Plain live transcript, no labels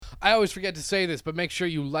I always forget to say this, but make sure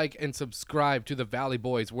you like and subscribe to the Valley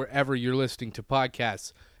Boys wherever you're listening to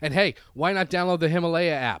podcasts. And hey, why not download the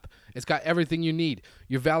Himalaya app? It's got everything you need.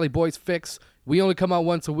 Your Valley Boys fix. We only come out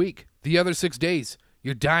once a week. The other 6 days,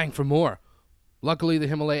 you're dying for more. Luckily, the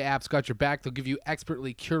Himalaya app's got your back. They'll give you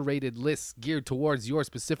expertly curated lists geared towards your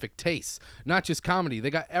specific tastes. Not just comedy. They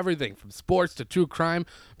got everything from sports to true crime,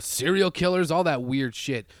 serial killers, all that weird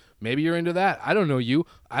shit. Maybe you're into that. I don't know you.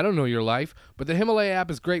 I don't know your life. But the Himalaya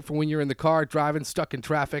app is great for when you're in the car, driving, stuck in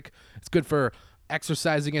traffic. It's good for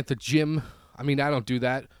exercising at the gym. I mean, I don't do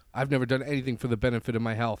that. I've never done anything for the benefit of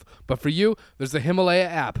my health. But for you, there's the Himalaya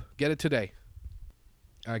app. Get it today.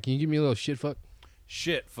 All right, can you give me a little shit fuck?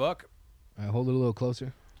 Shit, fuck. All right, hold it a little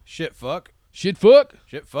closer. Shit, fuck. Shit fuck.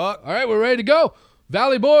 Shit, fuck. All right, we're ready to go.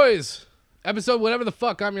 Valley Boys, episode whatever the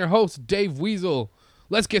fuck. I'm your host, Dave Weasel.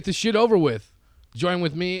 Let's get this shit over with. Join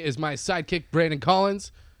with me is my sidekick, Brandon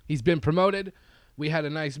Collins. He's been promoted. We had a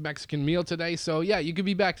nice Mexican meal today, so yeah, you could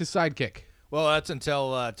be back to sidekick. Well, that's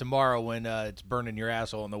until tomorrow when it's burning your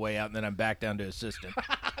asshole on the way out, and then I'm back down to assistant.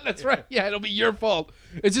 That's right. Yeah, it'll be your fault.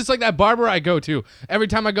 It's just like that barber I go to. Every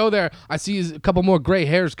time I go there, I see a couple more gray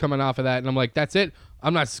hairs coming off of that, and I'm like, that's it.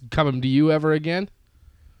 I'm not coming to you ever again.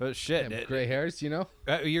 But shit, Gray hairs, you know?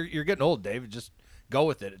 You're getting old, Dave. Just go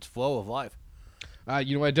with it. It's flow of life.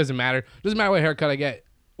 You know what? It doesn't matter. It doesn't matter what haircut I get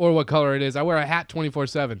or what color it is. I wear a hat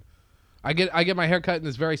 24/7. I get my haircut in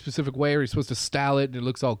this very specific way, where you're supposed to style it and it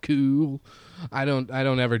looks all cool. I don't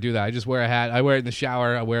ever do that. I just wear a hat. I wear it in the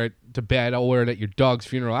shower. I wear it to bed. I'll wear it at your dog's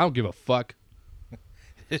funeral. I don't give a fuck.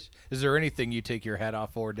 Is there anything you take your hat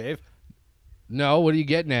off for, Dave? No. What are you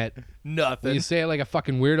getting at? Nothing. When you say it like a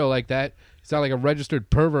fucking weirdo like that, you sound like a registered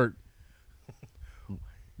pervert.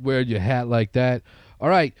 Wear your hat like that. All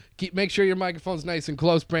right, make sure your microphone's nice and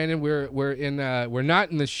close, Brandon. We're not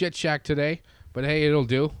in the shit shack today, but hey, it'll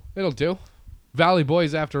do. It'll do. Valley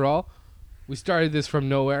Boys, after all. We started this from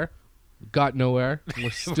nowhere, got nowhere. We're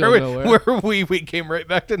still nowhere. Where were we? We came right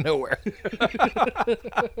back to nowhere.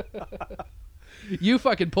 You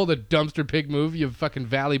fucking pulled a dumpster pig move, you fucking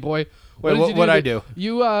Valley Boy. What'd I do?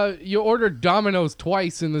 You ordered Domino's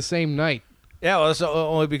twice in the same night. Yeah, well, that's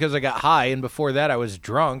only because I got high, and before that I was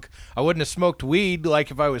drunk. I wouldn't have smoked weed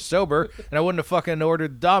like if I was sober, and I wouldn't have fucking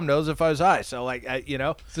ordered Domino's if I was high. So, like,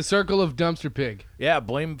 It's the circle of dumpster pig. Yeah,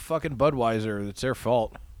 blame fucking Budweiser. It's their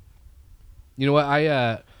fault. You know what?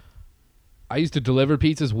 I used to deliver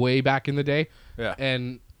pizzas way back in the day. Yeah.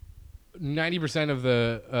 And 90% of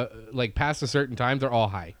the, past a certain time, they're all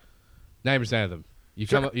high. 90% of them. You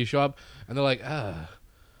show up, and they're like,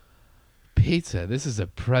 pizza, this is a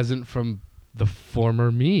present from the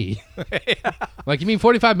former me. Like, you mean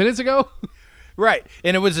 45 minutes ago? Right.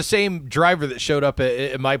 And it was the same driver that showed up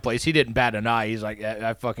at my place. He didn't bat an eye. He's like,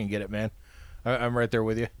 I fucking get it, man. I'm right there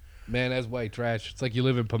with you. Man, that's white trash. It's like you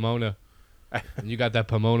live in Pomona, and you got that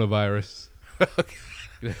Pomona virus.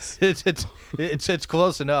 It's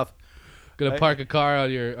close enough. Gonna park a car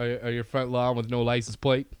on your front lawn with no license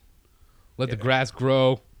plate. Let the grass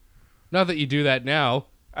grow. Not that you do that now.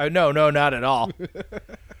 No, not at all.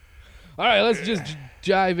 All right, let's just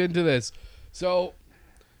dive into this. So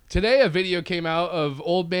today a video came out of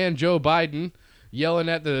old man Joe Biden yelling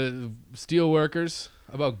at the steel workers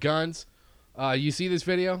about guns. You see this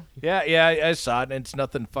video? Yeah, I saw it, and it's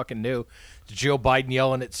nothing fucking new. It's Joe Biden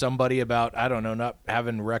yelling at somebody about, I don't know, not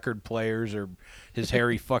having record players or his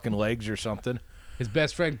hairy fucking legs or something. His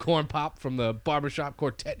best friend Corn Pop from the barbershop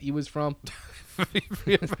quartet he was from.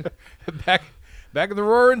 Back in the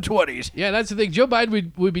roaring 20s. Yeah, that's the thing. Joe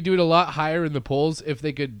Biden would be doing a lot higher in the polls if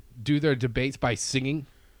they could do their debates by singing.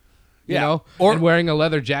 You know? Or and wearing a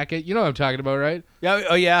leather jacket. You know what I'm talking about, right? Yeah.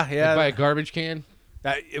 Oh, yeah. Like by a garbage can.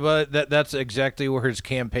 That's exactly where his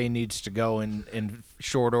campaign needs to go in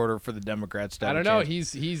short order for the Democrats to have I don't know.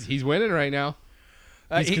 He's winning right now.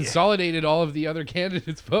 He's consolidated all of the other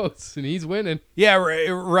candidates' votes, and he's winning. Yeah,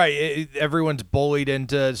 right. Everyone's bullied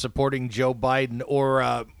into supporting Joe Biden,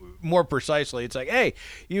 or more precisely, it's like, hey,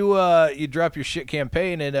 you drop your shit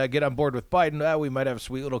campaign and get on board with Biden. We might have a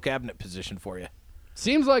sweet little cabinet position for you.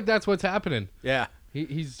 Seems like that's what's happening. Yeah.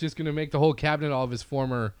 He's just going to make the whole cabinet all of his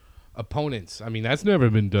former opponents. I mean, that's never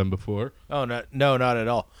been done before. Oh, no, not at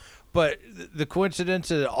all. But the coincidence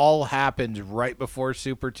that it all happened right before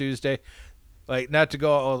Super Tuesday, like, not to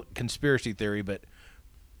go all conspiracy theory, but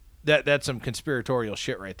that's some conspiratorial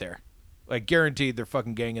shit right there. Like, guaranteed they're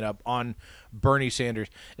fucking ganging up on Bernie Sanders.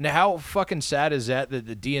 And how fucking sad is that the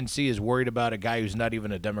DNC is worried about a guy who's not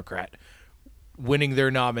even a Democrat winning their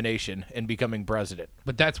nomination and becoming president?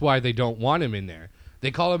 But that's why they don't want him in there.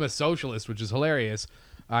 They call him a socialist, which is hilarious.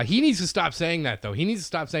 He needs to stop saying that, though. He needs to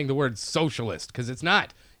stop saying the word socialist, because it's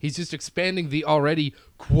not. He's just expanding the already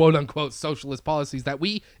quote-unquote socialist policies that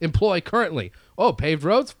we employ currently. Oh, paved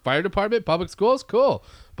roads, fire department, public schools, cool.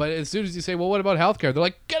 But as soon as you say, well, what about healthcare? They're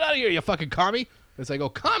like, get out of here, you fucking commie. It's like, oh,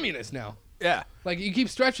 communist now. Yeah. Like, you keep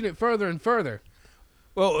stretching it further and further.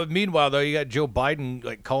 Well, meanwhile, though, you got Joe Biden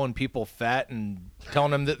like calling people fat and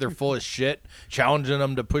telling them that they're full of shit, challenging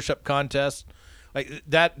them to push-up contests. Like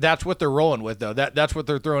that's what they're rolling with, though. That's what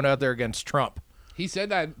they're throwing out there against Trump. He said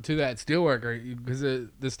that to that steelworker because the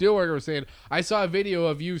steelworker was saying, I saw a video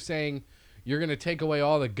of you saying you're going to take away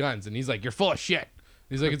all the guns. And he's like, you're full of shit.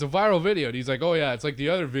 He's like, it's a viral video. And he's like, oh, yeah, it's like the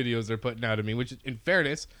other videos they're putting out of me, which, in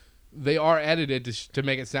fairness, they are edited to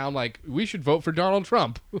make it sound like we should vote for Donald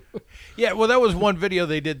Trump. Yeah, well, that was one video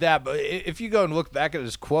they did that. But if you go and look back at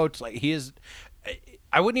his quotes, like he is,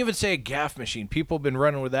 I wouldn't even say a gaff machine. People have been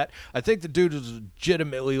running with that. I think the dude is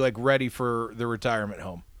legitimately like ready for the retirement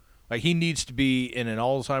home. Like he needs to be in an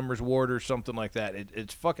Alzheimer's ward or something like that.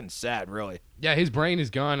 It's fucking sad, really. Yeah, his brain is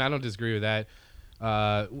gone. I don't disagree with that.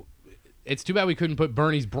 It's too bad we couldn't put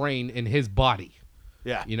Bernie's brain in his body.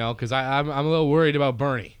 Yeah, You know, because I'm a little worried about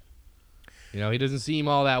Bernie. You know, he doesn't seem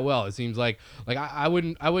all that well. It seems like I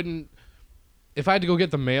wouldn't if I had to go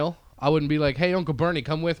get the mail, I wouldn't be like, hey, Uncle Bernie,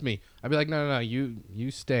 come with me. I'd be like, no,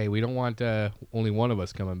 you stay. We don't want only one of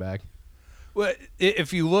us coming back. Well,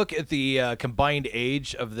 if you look at the combined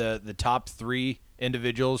age of the top three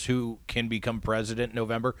individuals who can become president in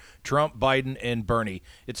November, Trump, Biden, and Bernie,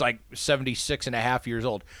 it's like 76 and a half years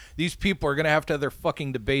old. These people are going to have their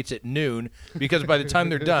fucking debates at noon because by the time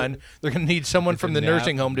they're done, they're going to need someone from the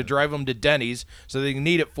nursing home to drive them to Denny's so they can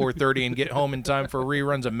eat at 4:30 and get home in time for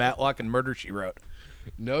reruns of Matlock and Murder, She Wrote.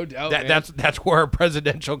 No doubt, man. That's where our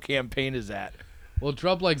presidential campaign is at. Well,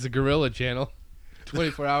 Trump likes the Gorilla Channel.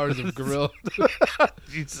 24 hours of Gorilla.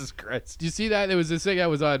 Jesus Christ. Do you see that? There was this thing I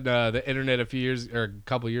was on the internet a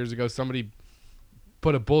couple years ago. Somebody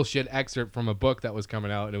put a bullshit excerpt from a book that was coming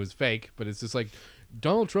out, and it was fake, but it's just like,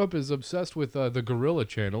 Donald Trump is obsessed with the Gorilla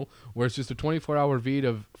Channel, where it's just a 24-hour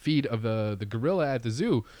feed of the gorilla at the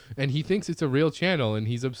zoo, and he thinks it's a real channel, and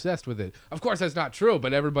he's obsessed with it. Of course, that's not true,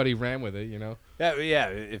 but everybody ran with it, you know? Yeah,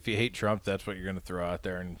 if you hate Trump, that's what you're going to throw out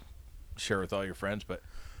there and share with all your friends, But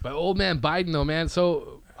old man Biden, though, man,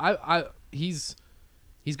 so he's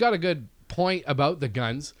got a good point about the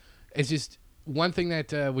guns. It's just one thing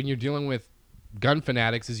that when you're dealing with gun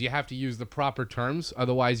fanatics is you have to use the proper terms,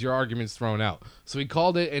 otherwise your argument's thrown out. So he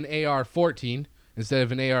called it an AR-14 instead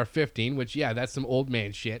of an AR-15, which, yeah, that's some old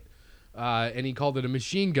man shit. And he called it a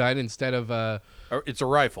machine gun instead of it's a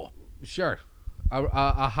rifle. Sure.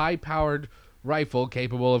 A high-powered rifle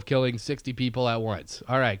capable of killing 60 people at once.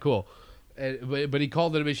 All right, cool. But he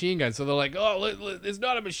called it a machine gun. So they're like, oh, it's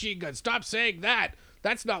not a machine gun. Stop saying that.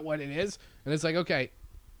 That's not what it is. And it's like, okay,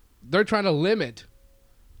 they're trying to limit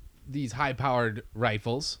these high-powered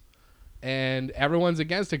rifles, and everyone's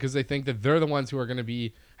against it because they think that they're the ones who are going to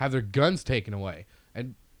have their guns taken away.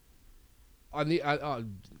 And on the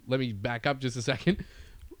let me back up just a second.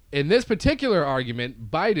 In this particular argument,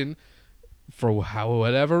 Biden, for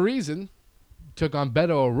whatever reason, took on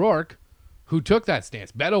Beto O'Rourke, who took that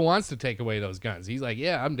stance. Beto wants to take away those guns. He's like,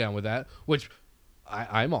 yeah, I'm down with that, which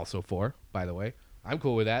I'm also for, by the way. I'm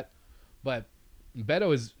cool with that. But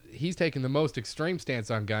Beto he's taking the most extreme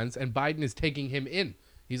stance on guns, and Biden is taking him in.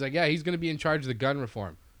 He's like, yeah, he's going to be in charge of the gun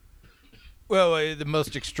reform. Well, the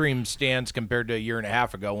most extreme stance compared to a year and a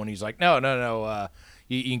half ago when he's like, no,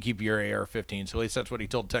 you can keep your AR-15. So at least that's what he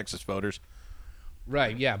told Texas voters.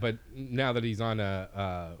 Right, yeah, but now that he's on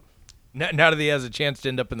now that he has a chance to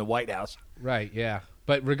end up in the White House. Right, yeah.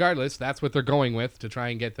 But regardless, that's what they're going with to try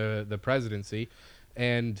and get the presidency.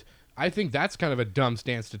 And I think that's kind of a dumb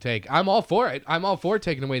stance to take. I'm all for it. I'm all for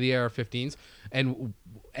taking away the AR-15s and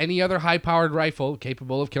any other high-powered rifle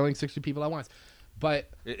capable of killing 60 people at once. But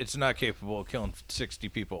it's not capable of killing 60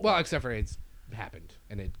 people. Well, except for it's happened,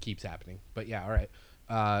 and it keeps happening. But yeah, all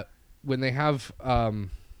right. When they have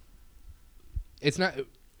it's not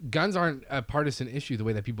guns aren't a partisan issue the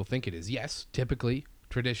way that people think it is. Yes, typically,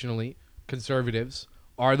 traditionally, conservatives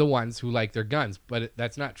are the ones who like their guns, but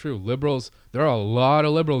that's not true. Liberals, there are a lot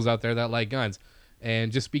of liberals out there that like guns.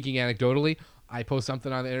 And just speaking anecdotally, I post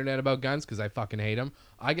something on the internet about guns because I fucking hate them.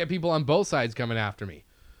 I get people on both sides coming after me,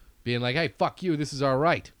 being like, hey, fuck you, this is our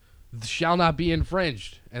right. This shall not be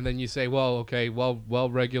infringed. And then you say, well, okay,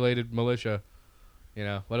 well-regulated militia. You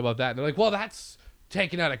know, what about that? And they're like, well, that's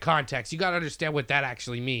taken out of context. You got to understand what that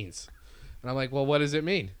actually means. And I'm like, well, what does it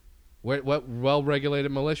mean? What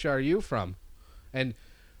well-regulated militia are you from? And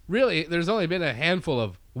really, there's only been a handful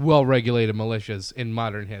of well-regulated militias in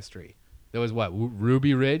modern history. There was what?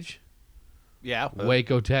 Ruby Ridge? Yeah.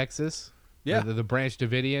 Waco, Texas? Yeah. The Branch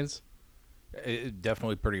Davidians?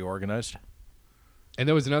 Definitely pretty organized. And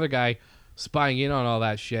there was another guy spying in on all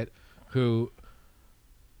that shit who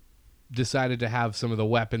decided to have some of the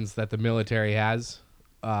weapons that the military has.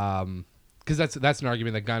 Because that's an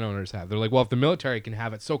argument that gun owners have. They're like, well, if the military can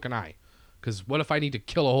have it, so can I. Because what if I need to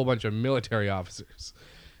kill a whole bunch of military officers?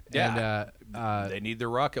 Yeah. And they need their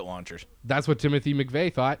rocket launchers. That's what Timothy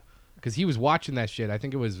McVeigh thought. Because he was watching that shit. I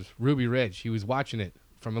think it was Ruby Ridge. He was watching it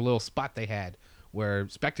from a little spot they had where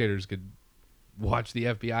spectators could watch the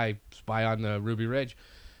FBI spy on the Ruby Ridge.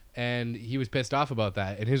 And he was pissed off about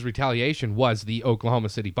that. And his retaliation was the Oklahoma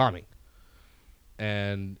City bombing.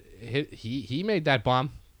 And he made that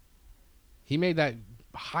bomb. He made that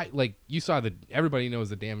high, like you saw everybody knows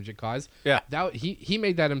the damage it caused. Yeah. That he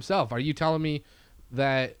made that himself. Are you telling me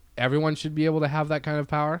that everyone should be able to have that kind of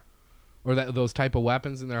power or those type of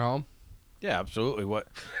weapons in their home? Yeah, absolutely. What?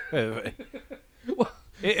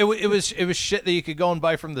 It was shit that you could go and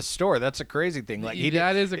buy from the store. That's a crazy thing. Like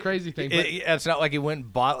that is a crazy thing. It's not like he went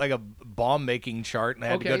and bought like a bomb making chart and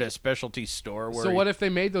had to go to a specialty store. So what if they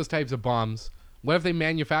made those types of bombs? What if they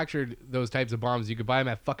manufactured those types of bombs? You could buy them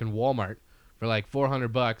at fucking Walmart for like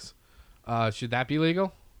 $400. Should that be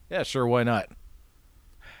legal? Yeah, sure. Why not?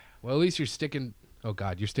 Well, at least you're sticking. Oh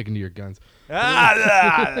God, you're sticking to your guns.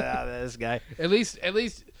 This guy. At least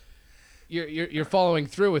you're following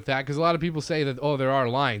through with that, because a lot of people say that there are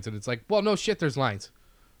lines, and it's like, well, no shit, there's lines.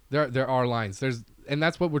 There are lines. And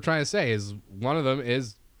that's what we're trying to say is one of them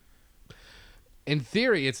is. In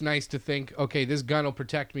theory, it's nice to think, okay, this gun will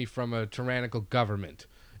protect me from a tyrannical government.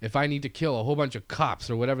 If I need to kill a whole bunch of cops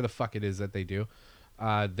or whatever the fuck it is that they do,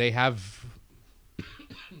 they have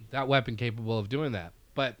that weapon capable of doing that.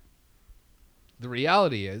 But the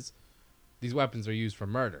reality is these weapons are used for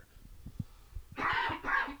murder.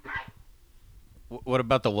 What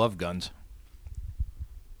about the love guns?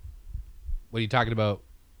 What are you talking about?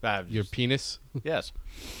 Your penis? Yes.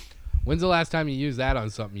 When's the last time you used that on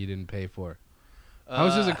something you didn't pay for? How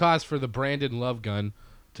much does it cost for the Brandon Love gun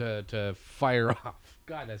to fire off?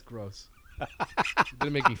 God, that's gross. It's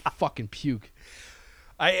gonna make me fucking puke.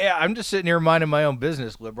 I'm just sitting here minding my own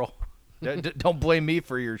business, liberal. Don't blame me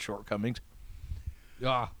for your shortcomings.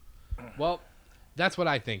 Well, that's what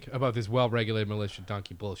I think about this well-regulated militia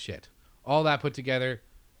donkey bullshit. All that put together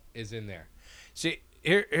is in there. See,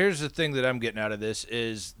 here's the thing that I'm getting out of this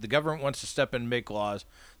is the government wants to step in and make laws.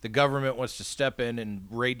 The government wants to step in and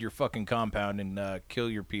raid your fucking compound and kill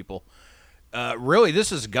your people. Really,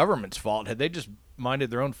 this is the government's fault. Had they just minded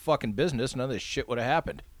their own fucking business, none of this shit would have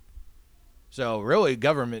happened. So really,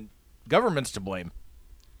 government's to blame.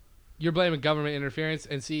 You're blaming government interference,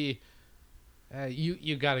 and see,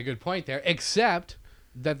 you got a good point there, except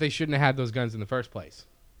that they shouldn't have had those guns in the first place.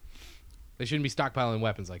 They shouldn't be stockpiling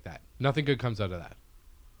weapons like that. Nothing good comes out of that.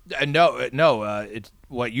 No. It's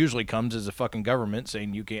what usually comes is a fucking government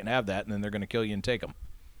saying you can't have that, and then they're going to kill you and take them.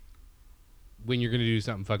 When you're going to do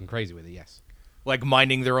something fucking crazy with it, yes. Like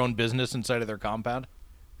minding their own business inside of their compound.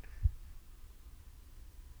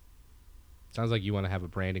 Sounds like you want to have a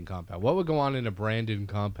Brandon compound. What would go on in a Brandon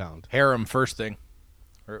compound? Harem first thing.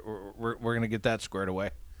 We're going to get that squared away.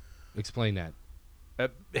 Explain that.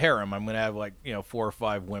 Harem. I'm going to have 4 or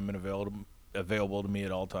 5 women available to me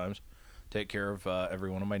at all times. Take care of every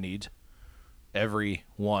one of my needs. Every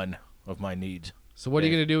one of my needs. So what are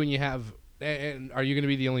you going to do when you have... And are you going to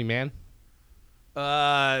be the only man?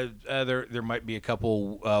 There might be a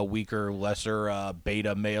couple weaker, lesser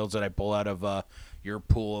beta males that I pull out of your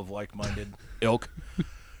pool of like-minded ilk.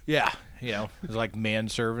 Yeah, it's like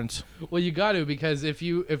manservants. Well, you got to, because if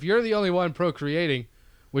you're the only one procreating,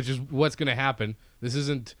 which is what's going to happen, this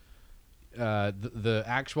isn't the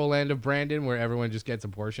actual land of Brandon where everyone just gets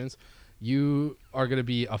abortions. You are going to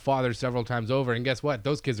be a father several times over, and guess what?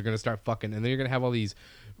 Those kids are going to start fucking, and then you're going to have all these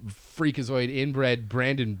freakazoid inbred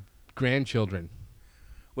Brandon grandchildren.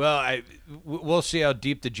 Well, we'll see how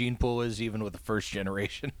deep the gene pool is, even with the first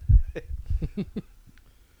generation.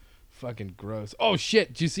 Fucking gross. Oh shit!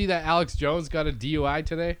 Did you see that Alex Jones got a DUI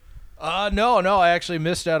today? No, I actually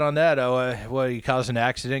missed out on that. He caused an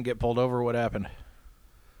accident, get pulled over. What happened?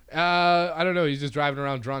 I don't know. He's just driving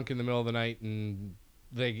around drunk in the middle of the night, and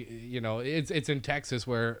it's in Texas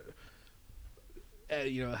where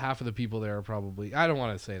half of the people there are probably, I don't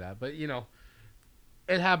want to say that, but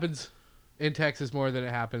it happens in Texas more than it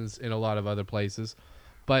happens in a lot of other places.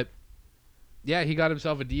 But yeah, he got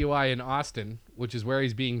himself a DUI in Austin, which is where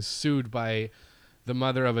he's being sued by the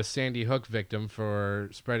mother of a Sandy Hook victim for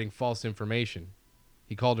spreading false information.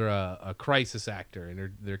 He called her a crisis actor,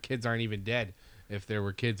 and their kids aren't even dead if there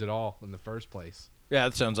were kids at all in the first place. Yeah,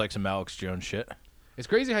 that sounds like some Alex Jones shit. It's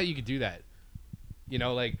crazy how you could do that. You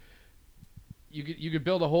could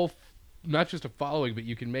build a whole not just a following, but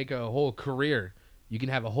you can make a whole career. You can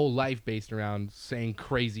have a whole life based around saying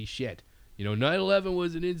crazy shit. 9/11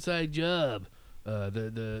 was an inside job.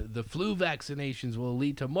 The flu vaccinations will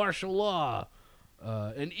lead to martial law.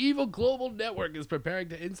 An evil global network is preparing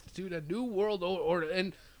to institute a new world order.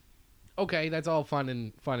 And okay, that's all fun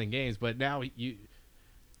and games, but now you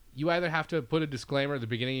either have to put a disclaimer at the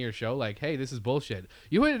beginning of your show, like, "Hey, this is bullshit."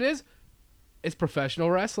 You know what it is? It's professional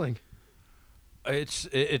wrestling. It's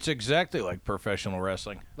exactly like professional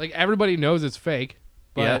wrestling. Like, everybody knows it's fake,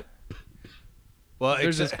 but Yeah. Well,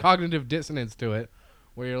 there's this cognitive dissonance to it,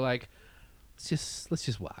 where you're like, let's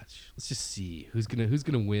just watch, let's just see who's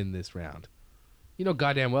gonna win this round.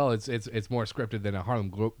 Goddamn well, it's more scripted than a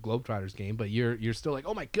Harlem Globetrotters game, but you're still like,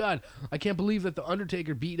 oh my god, I can't believe that the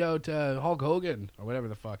Undertaker beat out Hulk Hogan or whatever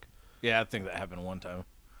the fuck. Yeah, I think that happened one time.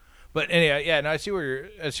 But anyway, yeah, no, I see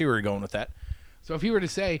where you're going with that. So if he were to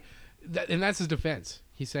say that, and that's his defense,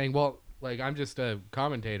 he's saying, well, like, I'm just a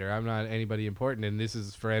commentator, I'm not anybody important, and this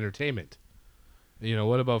is for entertainment.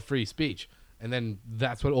 What about free speech? And then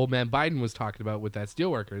that's what old man Biden was talking about with that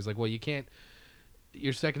steelworker. He's like, well, you can't.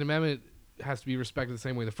 Your Second Amendment has to be respected the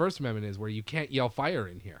same way the First Amendment is, where you can't yell fire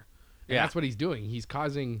in here. And that's what he's doing. He's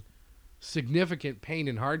causing significant pain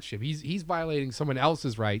and hardship. He's violating someone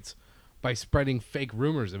else's rights by spreading fake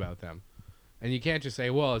rumors about them. And you can't just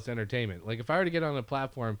say, well, it's entertainment. Like, if I were to get on a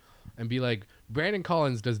platform and be like, Brandon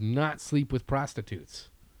Collins does not sleep with prostitutes,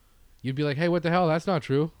 you'd be like, hey, what the hell? That's not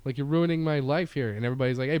true. Like, you're ruining my life here. And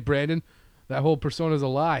everybody's like, hey, Brandon, that whole persona's a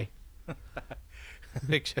lie.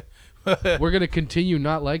 We're going to continue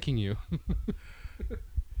not liking you.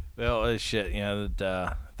 Well, shit,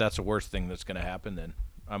 that's the worst thing that's going to happen. Then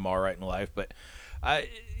I'm all right in life. But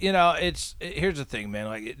here's the thing, man.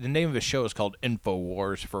 Like, the name of the show is called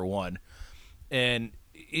InfoWars, for one, and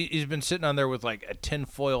he's been sitting on there with like a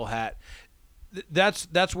tinfoil hat.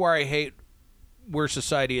 That's where I hate where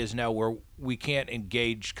society is now, where we can't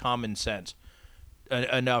engage common sense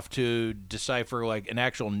enough to decipher like an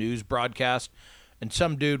actual news broadcast. And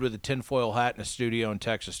some dude with a tinfoil hat in a studio in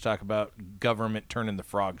Texas talk about government turning the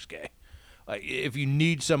frogs gay. Like, if you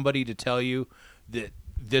need somebody to tell you that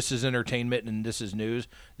this is entertainment and this is news,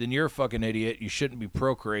 then you're a fucking idiot. You shouldn't be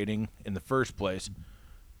procreating in the first place.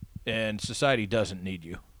 And society doesn't need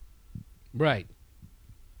you. Right.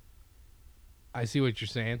 I see what you're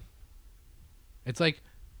saying. It's like,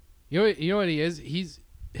 you know what he is?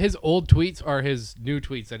 His old tweets are his new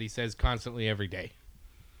tweets that he says constantly every day.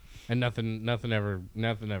 And nothing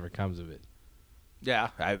ever comes of it. Yeah,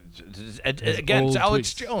 again, it's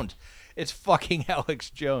Alex Jones. It's fucking Alex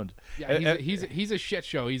Jones. Yeah, he's a shit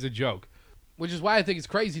show. He's a joke, which is why I think it's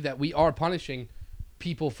crazy that we are punishing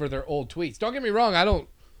people for their old tweets. Don't get me wrong. I don't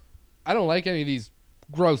like any of these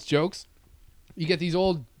gross jokes. You get these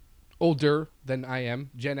older than I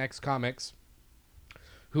am Gen X comics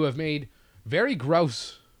who have made very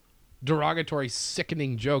gross, derogatory,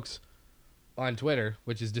 sickening jokes on Twitter,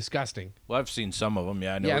 which is disgusting. Well, I've seen some of them.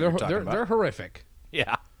 Yeah, I know what you're talking about. They're horrific.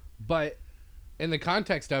 Yeah. But in the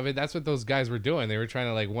context of it, that's what those guys were doing. They were trying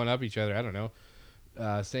to like one up each other. I don't know,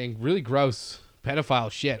 saying really gross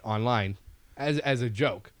pedophile shit online as a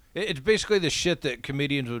joke. It's basically the shit that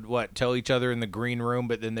comedians would tell each other in the green room,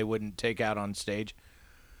 but then they wouldn't take out on stage.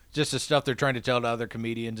 Just the stuff they're trying to tell to other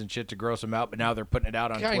comedians and shit to gross them out, but now they're putting it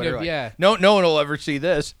out on Twitter. Of, yeah. No one will ever see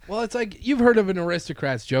this. Well, it's like, you've heard of an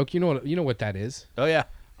Aristocrats joke. You know what that is. Oh yeah.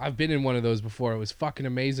 I've been in one of those before. It was fucking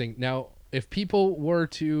amazing. Now, if people were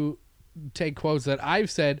to take quotes that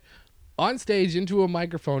I've said on stage into a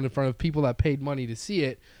microphone in front of people that paid money to see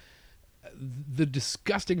it, the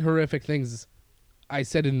disgusting, horrific things I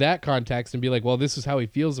said in that context, and be like, well, this is how he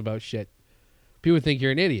feels about shit, people would think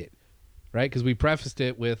you're an idiot. Right? Because we prefaced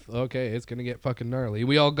it with, okay, it's going to get fucking gnarly.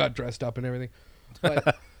 We all got dressed up and everything.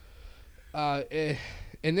 But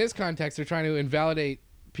in this context, they're trying to invalidate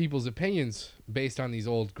people's opinions based on these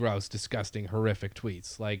old, gross, disgusting, horrific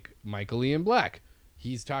tweets. Like Michael Ian Black.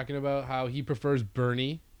 He's talking about how he prefers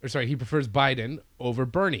Biden over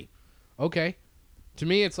Bernie. Okay. To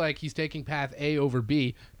me, it's like he's taking path A over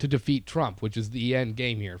B to defeat Trump, which is the end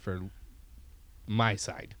game here for my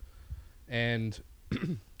side. And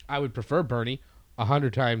I would prefer Bernie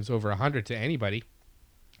 100 times over 100 to anybody.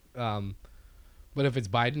 But if it's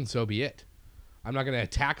Biden, so be it. I'm not going to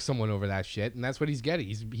attack someone over that shit, and that's what he's getting.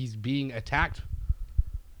 He's being attacked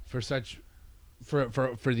for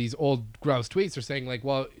these old gross tweets. They're saying like,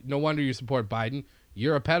 well, no wonder you support Biden.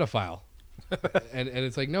 You're a pedophile. and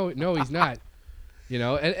it's like, no, he's not.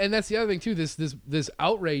 And that's the other thing too. This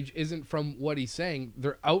outrage isn't from what he's saying.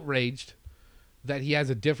 They're outraged that he has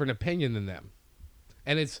a different opinion than them.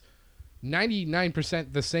 And it's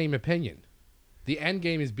 99% the same opinion. The end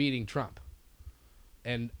game is beating Trump.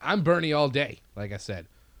 And I'm Bernie all day, like I said.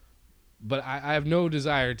 But I have no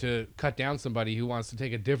desire to cut down somebody who wants to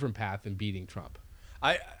take a different path in beating Trump.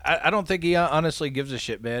 I don't think he honestly gives a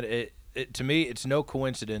shit, man. To me, it's no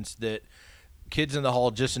coincidence that Kids in the Hall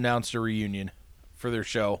just announced a reunion for their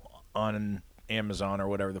show on Amazon or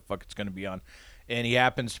whatever the fuck it's going to be on. And he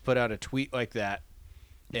happens to put out a tweet like that,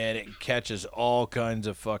 and it catches all kinds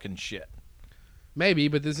of fucking shit. Maybe,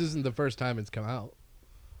 but this isn't the first time it's come out.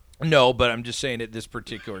 No, but I'm just saying at this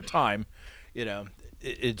particular time,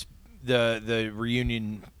 it's the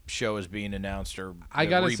reunion show is being announced, or I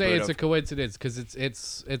gotta say it's a coincidence because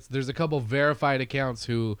it's there's a couple verified accounts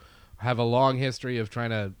who have a long history of trying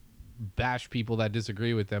to bash people that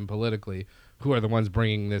disagree with them politically, who are the ones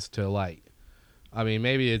bringing this to light. I mean,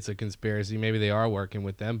 maybe it's a conspiracy, maybe they are working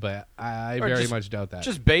with them, but I very much doubt that.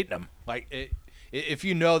 Just baiting them, if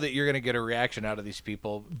you know that you're gonna get a reaction out of these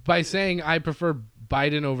people by saying I prefer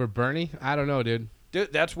Biden over Bernie. I don't know, dude.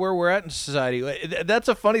 Dude, that's where we're at in society. That's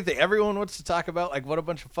a funny thing. Everyone wants to talk about what a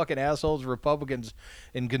bunch of fucking assholes Republicans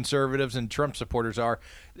and conservatives and Trump supporters are.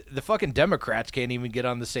 The fucking Democrats can't even get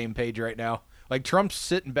on the same page right now. Trump's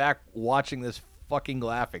sitting back watching this fucking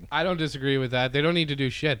laughing. I don't disagree with that. They don't need to do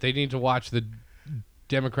shit. They need to watch the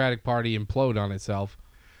Democratic Party implode on itself.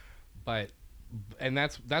 And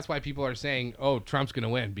that's why people are saying, "Oh, Trump's going to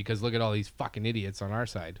win," because look at all these fucking idiots on our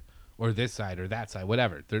side. Or this side, or that side,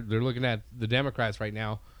 whatever. They're looking at the Democrats right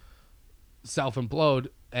now self-implode,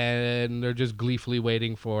 and they're just gleefully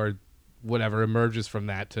waiting for whatever emerges from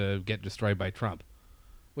that to get destroyed by Trump,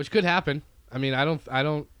 which could happen. I mean, I don't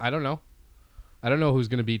know. I don't know who's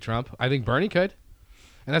going to beat Trump. I think Bernie could,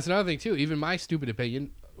 and that's another thing too. Even my stupid opinion,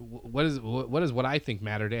 what does what I think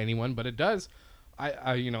matter to anyone? But it does.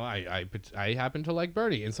 I happen to like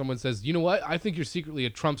Bernie, and someone says, you know what? I think you're secretly a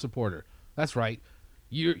Trump supporter. That's right.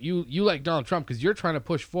 You like Donald Trump because you're trying to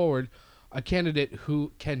push forward a candidate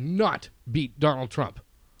who cannot beat Donald Trump.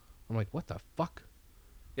 I'm like, what the fuck?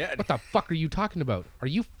 Yeah. What the fuck are you talking about? Are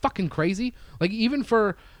you fucking crazy? Even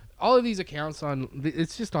for all of these accounts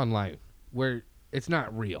it's just online where it's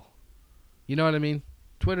not real. You know what I mean?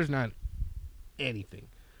 Twitter's not anything.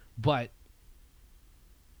 But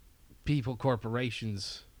people,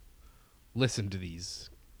 corporations listen to these.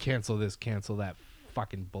 Cancel this, cancel that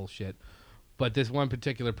fucking bullshit. But this one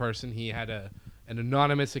particular person, he had an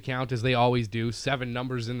anonymous account, as they always do, 7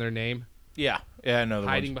 numbers in their name. Yeah, I know.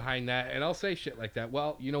 Hiding behind that, and I'll say shit like that.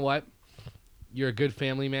 Well, you know what? You're a good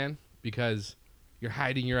family man because you're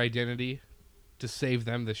hiding your identity to save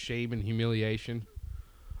them the shame and humiliation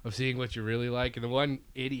of seeing what you're really like. And the one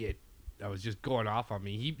idiot that was just going off on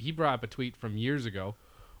me, he brought up a tweet from years ago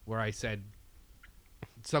where I said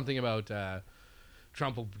something about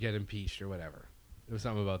Trump will get impeached or whatever. It was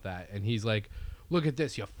something about that. And he's like, look at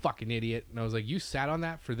this, you fucking idiot. And I was like, you sat on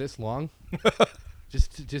that for this long?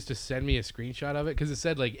 just to send me a screenshot of it? Because it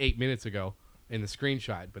said 8 minutes ago in the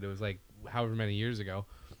screenshot, but it was however many years ago.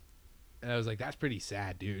 And I was like, that's pretty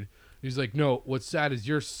sad, dude. He's like, no, what's sad is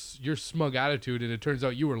your smug attitude, and it turns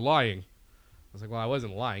out you were lying. I was like, well, I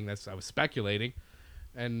wasn't lying. I was speculating.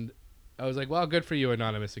 And I was like, well, good for you,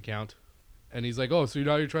 anonymous account. And he's like, oh, so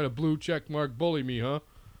now you're trying to blue check mark bully me, huh?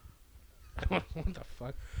 What the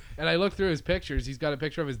fuck? And I looked through his pictures. He's got a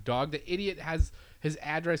picture of his dog. The idiot has his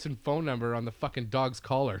address and phone number on the fucking dog's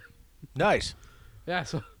collar. Nice. Yeah,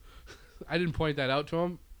 so I didn't point that out to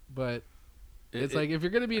him, but it's if you're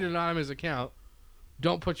going to be an anonymous account,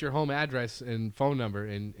 don't put your home address and phone number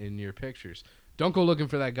in your pictures. Don't go looking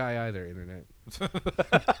for that guy either, Internet.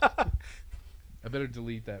 I better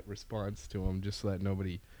delete that response to him just so that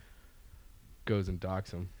nobody goes and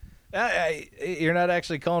docks him. You're not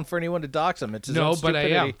actually calling for anyone to dox him. It's his own but I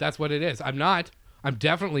stupidity. am. That's what it is. I'm not. I'm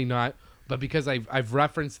definitely not. But because I've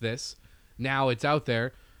referenced this, now it's out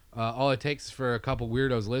there. All it takes for a couple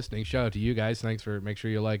weirdos listening. Shout out to you guys. Thanks for make sure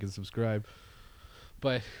you like and subscribe.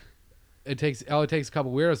 But it takes a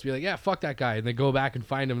couple weirdos to be like, yeah, fuck that guy, and they go back and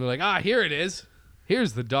find him. And they're like, here it is.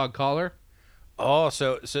 Here's the dog collar. Oh,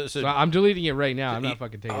 so I'm deleting it right now. I'm not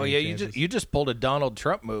fucking taking. Oh yeah, you just pulled a Donald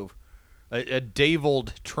Trump move. A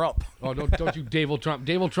Dave-old Trump. Oh, don't you Dave-old Trump.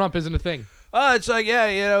 Dave-old Trump isn't a thing. It's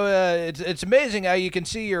it's amazing how you can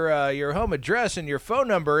see your home address and your phone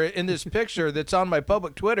number in this picture that's on my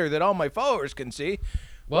public Twitter that all my followers can see.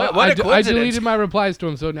 Well, what a I coincidence. deleted my replies to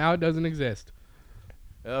him, so now it doesn't exist.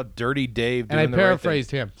 Oh, dirty Dave. And I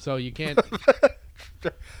paraphrased him, so you can't.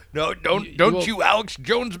 No, don't you Alex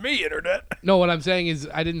Jones me, Internet. No, what I'm saying is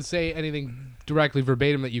I didn't say anything directly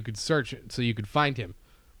verbatim that you could search so you could find him.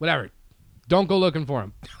 Whatever. Don't go looking for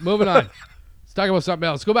him. Moving on. Let's talk about something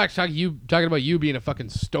else. Go back to talking about you being a fucking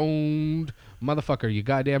stoned motherfucker, you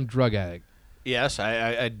goddamn drug addict. Yes,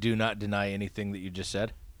 I do not deny anything that you just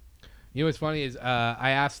said. You know what's funny is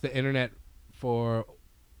I asked the internet for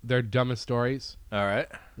their dumbest stories All right.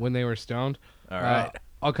 when they were stoned. All right.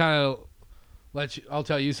 I'll kind of I'll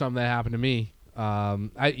tell you something that happened to me.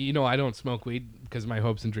 I don't smoke weed because of my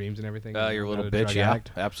hopes and dreams and everything. You're a I'm little not bitch, drug yeah.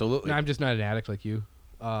 addict. Absolutely. No, I'm just not an addict like you.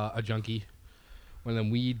 A junkie. One of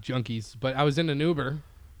them weed junkies. But I was in an Uber,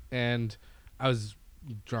 and I was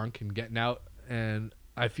drunk and getting out, and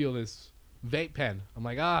I feel this vape pen. I'm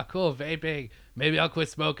like, cool, vaping. Maybe I'll quit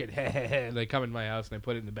smoking. And I come in my house, and I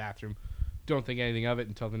put it in the bathroom. Don't think anything of it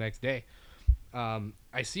until the next day.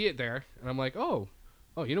 I see it there, and I'm like, oh,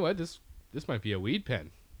 you know what? This might be a weed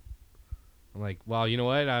pen. I'm like, well, you know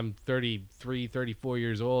what? I'm 33, 34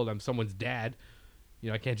 years old. I'm someone's dad.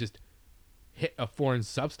 I can't just hit a foreign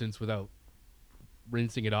substance without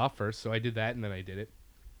rinsing it off first. So I did that, and then I did it.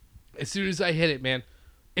 As soon as I hit it, man,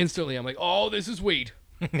 instantly I'm like, oh, this is weed.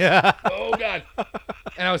 Oh, God.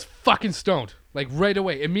 And I was fucking stoned. Like, right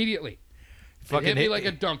away, immediately. It hit me like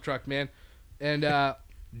a dump truck, man. And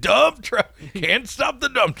dump truck. Can't stop the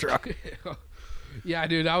dump truck. yeah,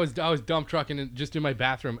 dude, I was dump trucking just in my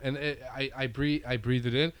bathroom, and I breathed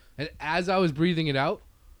it in, and as I was breathing it out,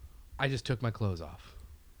 I just took my clothes off.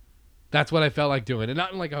 That's what I felt like doing, and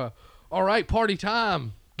not in like a all right party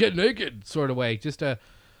time, get naked sort of way. Just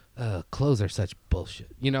clothes are such bullshit,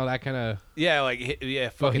 that kind of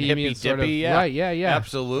fucking hippie dippy, yeah, right, yeah,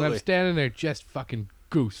 absolutely. And I'm standing there just fucking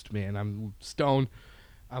goosed, man. I'm stoned.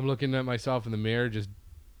 I'm looking at myself in the mirror, just.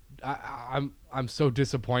 I'm so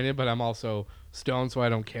disappointed, but I'm also stoned, so I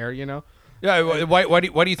don't care, Yeah, why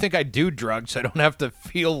do you think I do drugs? I don't have to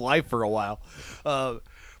feel life for a while.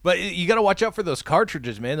 But you got to watch out for those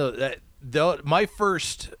cartridges, man. My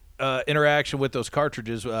first interaction with those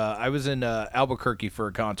cartridges, I was in Albuquerque for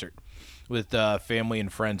a concert with family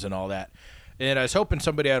and friends and all that. And I was hoping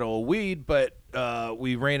somebody had a little weed, but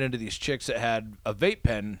we ran into these chicks that had a vape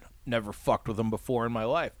pen. Never fucked with them before in my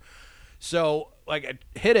life. So, like,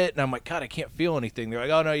 I hit it, and I'm like, God, I can't feel anything. They're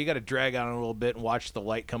like, oh, no, you got to drag on it a little bit and watch the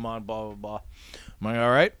light come on, blah, blah, blah. I'm like,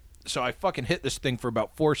 all right. So I fucking hit this thing for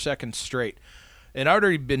about 4 seconds straight. And I'd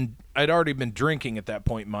already been drinking at that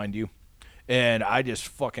point, mind you. And I just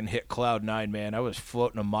fucking hit cloud nine, man. I was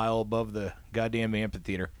floating a mile above the goddamn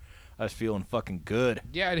amphitheater. I was feeling fucking good.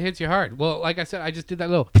 Yeah, it hits you hard. Well, like I said, I just did that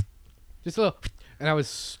little, and I was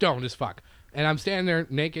stoned as fuck. And I'm standing there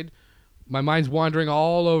naked. My mind's wandering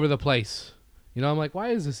all over the place. I'm like, why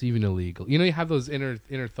is this even illegal? You have those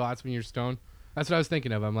inner thoughts when you're stoned. That's what I was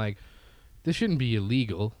thinking of. I'm like, this shouldn't be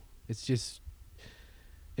illegal. It's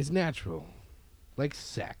natural. Like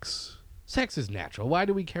sex. Sex is natural. Why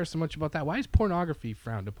do we care so much about that? Why is pornography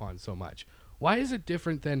frowned upon so much? Why is it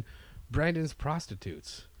different than Brandon's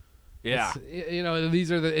prostitutes? Yeah.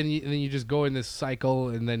 These are and then you just go in this cycle,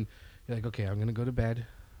 and then you're like, okay, I'm going to go to bed.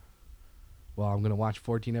 Well, I'm going to watch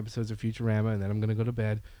 14 episodes of Futurama, and then I'm going to go to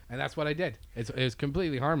bed. And that's what I did. It's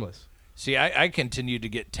completely harmless. See, I continued to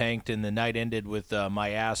get tanked, and the night ended with my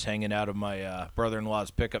ass hanging out of my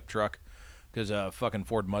brother-in-law's pickup truck because a fucking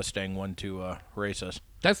Ford Mustang wanted to race us.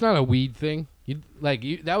 That's not a weed thing.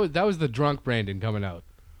 That was the drunk Brandon coming out.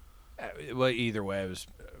 Well, either way,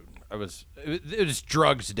 it was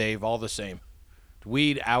drugs, Dave, all the same.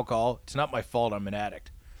 Weed, alcohol, it's not my fault I'm an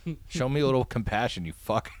addict. Show me a little compassion, you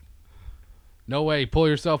fuck. No way. Pull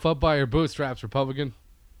yourself up by your bootstraps, Republican.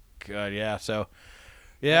 God, yeah. So,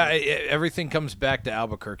 yeah, everything comes back to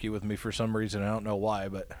Albuquerque with me for some reason. I don't know why,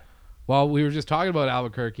 but. Well, we were just talking about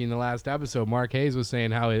Albuquerque in the last episode. Mark Hayes was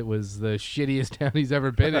saying how it was the shittiest town he's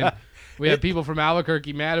ever been in. We had people from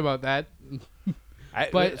Albuquerque mad about that.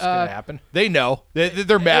 But it's going to happen. They know.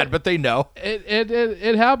 They're mad, but they know.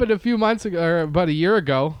 It happened a few months ago, or about a year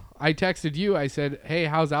ago. I texted you. I said, hey,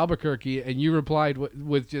 how's Albuquerque? And you replied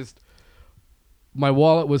with just... my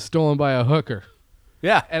wallet was stolen by a hooker.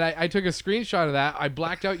 Yeah. And I took a screenshot of that. I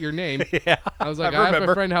blacked out your name. Yeah. I was like, I asked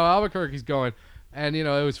my friend how Albuquerque's going. And,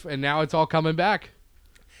 and now it's all coming back.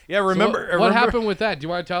 Yeah, remember. So what happened with that? Do you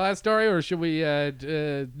want to tell that story, or should we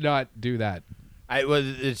not do that?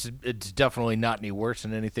 It's definitely not any worse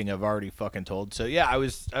than anything I've already fucking told. So, yeah, I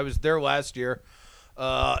was there last year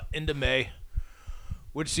into May.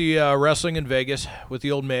 Would see wrestling in Vegas with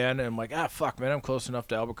the old man, and I'm like, fuck, man, I'm close enough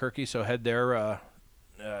to Albuquerque, so head there,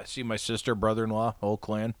 see my sister, brother-in-law, whole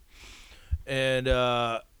clan. And,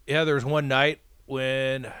 there was one night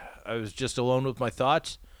when I was just alone with my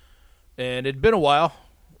thoughts, and it'd been a while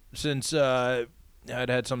since I'd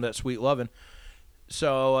had some of that sweet loving.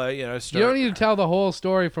 So, you don't need to tell the whole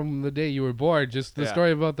story from the day you were born, just the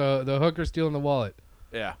story about the hooker stealing the wallet.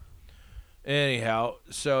 Yeah. Anyhow,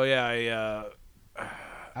 so, yeah,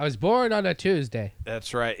 I was born on a Tuesday.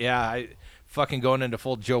 That's right. Yeah, fucking going into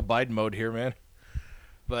full Joe Biden mode here, man.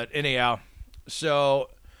 But anyhow, so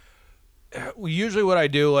usually what I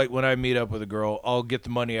do, like when I meet up with a girl, I'll get the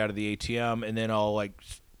money out of the ATM and then I'll like,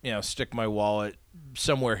 stick my wallet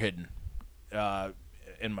somewhere hidden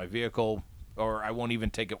in my vehicle, or I won't even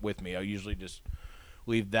take it with me. I'll usually just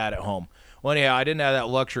leave that at home. Well, anyhow, I didn't have that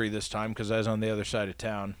luxury this time because I was on the other side of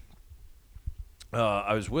town.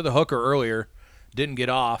 I was with a hooker earlier, didn't get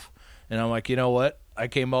off, and I'm like, you know what? I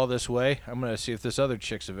came all this way. I'm going to see if this other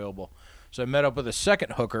chick's available. So I met up with a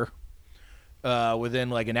second hooker within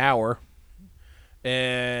like an hour,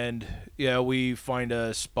 and we find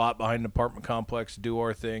a spot behind an apartment complex, do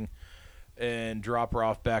our thing, and drop her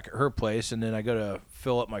off back at her place, and then I go to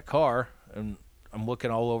fill up my car, and I'm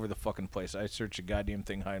looking all over the fucking place. I search the goddamn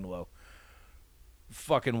thing high and low.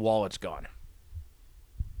 Fucking wallet's gone.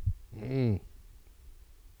 Mm.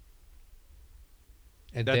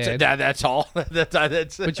 And that's all.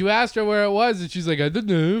 that's But you asked her where it was, and she's like, I don't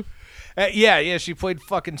know. Yeah, she played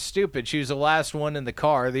fucking stupid. She was the last one in the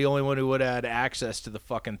car, the only one who would have had access to the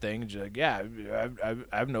fucking thing. She's like, yeah, I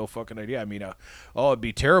have no fucking idea. I mean, it'd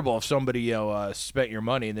be terrible if somebody, spent your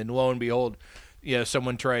money, and then lo and behold,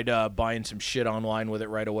 someone tried buying some shit online with it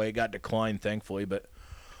right away. It got declined, thankfully, but...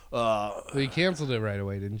 Well, you canceled it right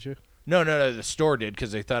away, didn't you? No, the store did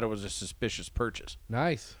because they thought it was a suspicious purchase.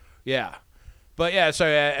 Nice. Yeah. But, yeah, so I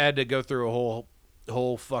had to go through a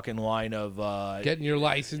whole fucking line of getting your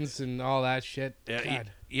license and all that shit.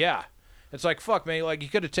 Yeah. It's like, fuck, man. Like, you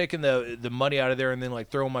could have taken the money out of there and then, like,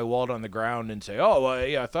 throw my wallet on the ground and say, oh, well,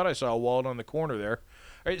 yeah, I thought I saw a wallet on the corner there.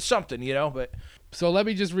 Or something, but... So let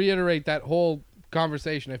me just reiterate that whole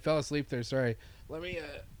conversation. I fell asleep there. Sorry. Let me...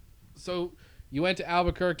 So you went to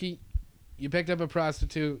Albuquerque. You picked up a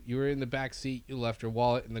prostitute. You were in the back seat. You left her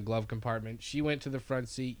wallet in the glove compartment. She went to the front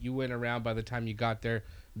seat. You went around. By the time you got there,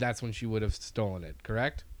 that's when she would have stolen it,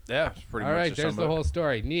 correct? Yeah, it's pretty much. All right, there's the whole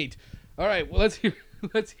story. Neat. All right, well,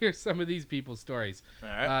 let's hear some of these people's stories. All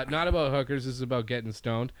right. Not about hookers. This is about getting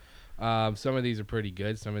stoned. Some of these are pretty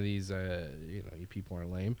good. Some of these, you people are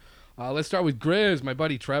lame. Let's start with Grizz. My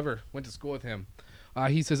buddy Trevor. Went to school with him.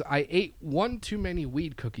 He says, I ate one too many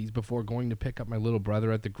weed cookies before going to pick up my little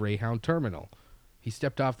brother at the Greyhound terminal. He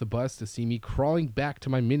stepped off the bus to see me crawling back to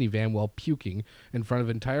my minivan while puking in front of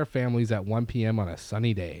entire families at 1 p.m. on a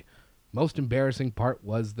sunny day. Most embarrassing part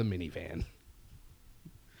was the minivan.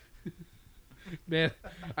 Man,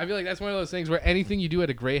 I feel like that's one of those things where anything you do at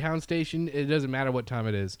a Greyhound station, it doesn't matter what time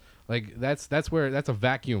it is. Like, that's a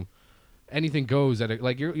vacuum. Anything goes at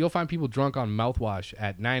it. You'll find people drunk on mouthwash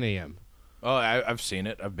at 9 a.m. Oh, I've seen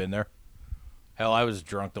it. I've been there. Hell, I was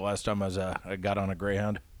drunk the last time I got on a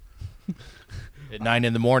Greyhound at 9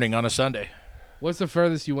 in the morning on a Sunday. What's the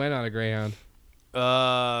furthest you went on a Greyhound?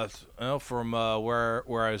 From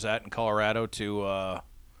where I was at in Colorado to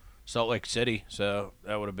Salt Lake City, so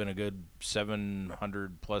that would have been a good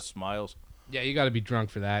 700 plus miles. Yeah, you got to be drunk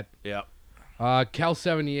for that. Yeah.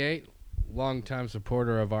 Cal78, longtime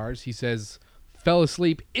supporter of ours, he says, fell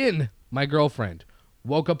asleep in my girlfriend,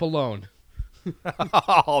 woke up alone.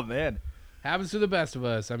 Oh, man. Happens to the best of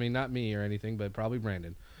us. I mean, not me or anything, but probably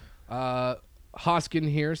Brandon. Hoskin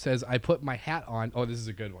here says, I put my hat on. Oh, this is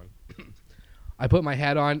a good one. I put my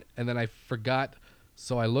hat on, and then I forgot,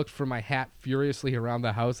 so I looked for my hat furiously around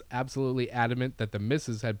the house, absolutely adamant that the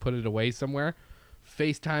missus had put it away somewhere.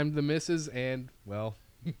 FaceTimed the missus, and, well...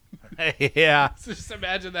 Yeah. So just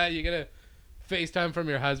imagine that. You get a FaceTime from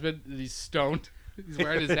your husband, and he's stoned. He's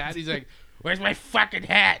wearing his hat. He's like, where's my fucking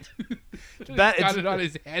hat? He's got it on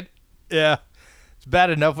his head. Yeah. It's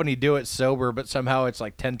bad enough when you do it sober, but somehow it's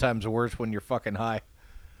like 10 times worse when you're fucking high.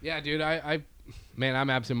 Yeah, dude. Man,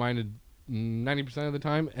 I'm absent-minded 90% of the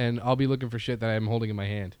time, and I'll be looking for shit that I'm holding in my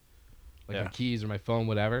hand. Like my keys or my phone,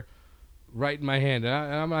 whatever. Right in my hand. And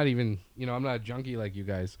I'm not even, I'm not a junkie like you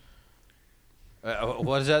guys.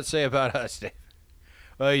 What does that say about us, Dave?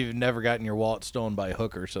 Well, you've never gotten your wallet stolen by a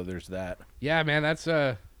hooker, so there's that. Yeah, man, that's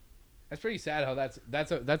pretty sad how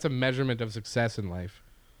that's a measurement of success in life.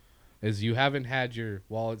 Is you haven't had your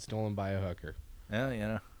wallet stolen by a hooker.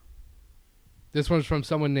 Yeah, This one's from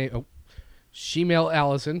someone named Shemale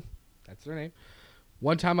Allison. That's their name.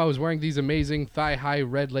 One time I was wearing these amazing thigh-high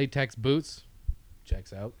red latex boots.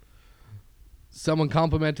 Checks out. Someone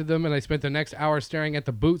complimented them, and I spent the next hour staring at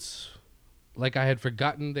the boots like I had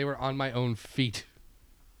forgotten they were on my own feet.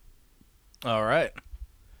 All right.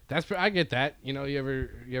 I get that. You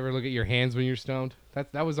ever look at your hands when you're stoned?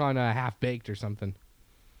 That was on Half Baked or something.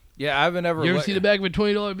 Yeah, I haven't ever... You ever see the back of a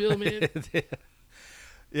 $20 bill, man?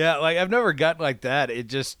 Yeah, I've never gotten like that. It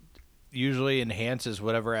just usually enhances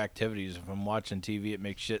whatever activities. If I'm watching TV, it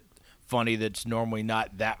makes shit funny that's normally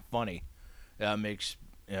not that funny. Makes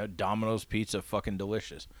Domino's pizza, fucking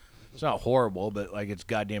delicious. It's not horrible, but like it's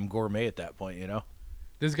goddamn gourmet at that point,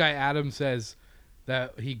 This guy Adam says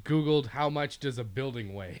that he Googled how much does a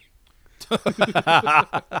building weigh.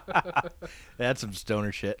 That's some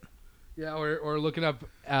stoner shit. Yeah, or looking up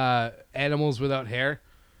animals without hair.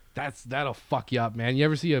 That'll fuck you up, man. You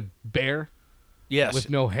ever see a bear Yes. with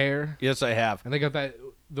no hair? Yes, I have. And they got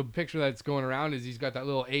the picture that's going around is he's got that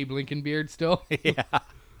little Abe Lincoln beard still. Yeah.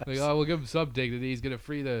 Like, oh, we'll give him some dignity. He's going to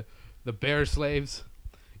free the bear slaves.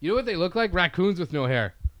 You know what they look like? Raccoons with no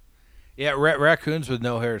hair. Yeah, raccoons with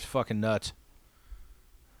no hair is fucking nuts.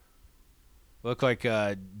 Look like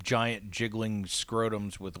giant jiggling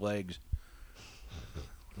scrotums with legs.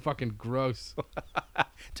 Fucking gross.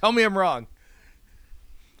 Tell me I'm wrong.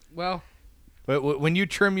 Well, But when you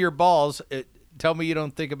trim your balls, tell me you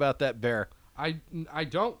don't think about that bear. I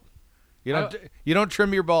don't. You don't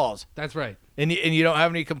trim your balls, That's right. and you don't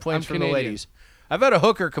have any complaints I'm from the Canadian. ladies. I've had a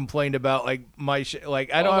hooker complain about like my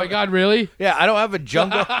like I don't. Oh my God, really? Yeah, I don't have a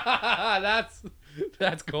jungle.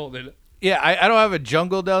 That's golden. Yeah, I don't have a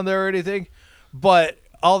jungle down there or anything, but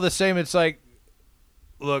all the same, it's like,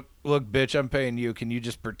 look, bitch, I'm paying you. Can you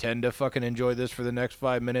just pretend to fucking enjoy this for the next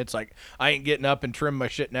 5 minutes? Like, I ain't getting up and trim my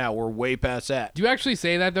shit now. We're way past that. Do you actually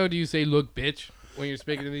say that though? Do you say "look, bitch" when you're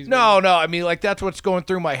speaking to these? No, I mean, like that's what's going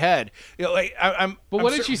through my head. Like I'm. But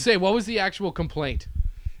what did she say? What was the actual complaint?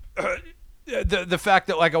 The fact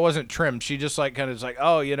that like I wasn't trimmed, she just like kind of like,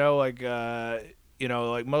 oh, like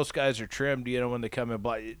like most guys are trimmed, when they come in.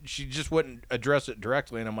 But she just wouldn't address it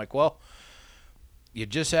directly, and I'm like, well, you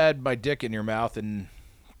just had my dick in your mouth, and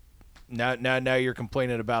now you're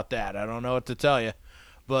complaining about that. I don't know what to tell you,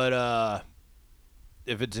 but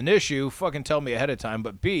if it's an issue, fucking tell me ahead of time.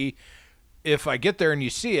 But B, if I get there and you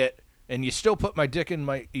see it, and you still put my dick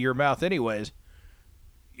in your mouth anyways,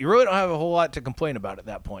 you really don't have a whole lot to complain about at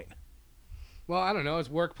that point. Well, I don't know. It's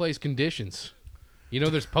workplace conditions.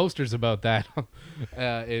 There's posters about that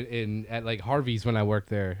at like Harvey's when I worked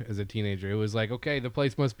there as a teenager. It was like, okay, the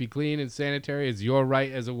place must be clean and sanitary. It's your right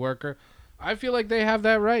as a worker. I feel like they have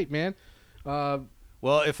that right, man.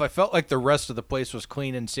 Well, if I felt like the rest of the place was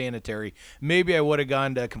clean and sanitary, maybe I would have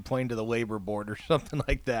gone to complain to the labor board or something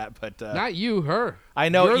like that. But not you, her. I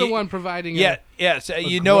know you're the one providing. So a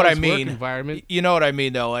you know what I gross work mean. environment. You know what I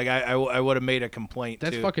mean, though. Like I would have made a complaint.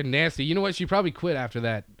 That's too. fucking nasty. You know what? She probably quit after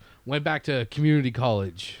that. Went back to community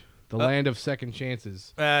college, the land of second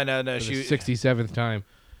chances. No. For She the 67th time.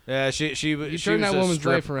 she You she turned was that a woman's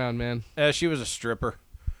strip- life around, man. She was a stripper.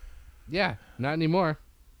 Yeah, not anymore.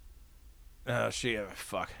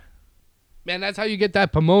 Fuck. Man, that's how you get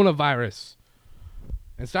that Pomona virus.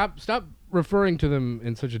 And stop referring to them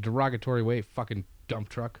in such a derogatory way, fucking dump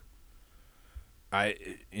truck.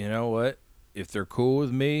 You know what? If they're cool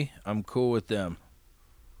with me, I'm cool with them.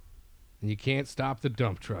 And you can't stop the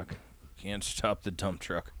dump truck. Can't stop the dump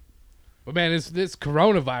truck. But man, this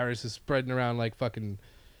coronavirus is spreading around like fucking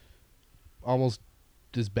almost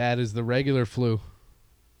as bad as the regular flu.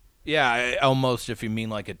 Yeah, almost if you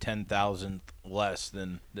mean like a 10,000th less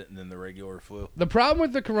than the regular flu. The problem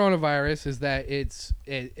with the coronavirus is that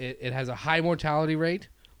it has a high mortality rate,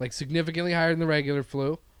 like significantly higher than the regular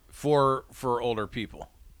flu. For older people.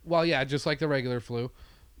 Well, yeah, just like the regular flu.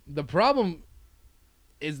 The problem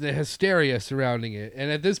is the hysteria surrounding it.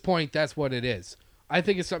 And at this point, that's what it is. I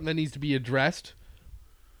think it's something that needs to be addressed.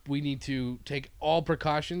 We need to take all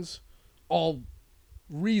precautions, all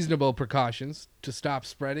reasonable precautions to stop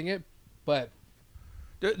spreading it. But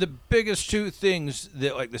The biggest two things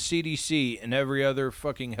that like the CDC and every other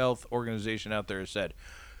fucking health organization out there has said: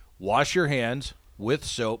 wash your hands with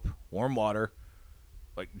soap, warm water,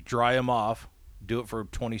 like dry them off, do it for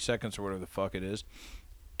 20 seconds or whatever the fuck it is,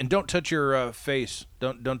 and don't touch your face.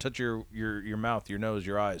 Don't touch your mouth, your nose,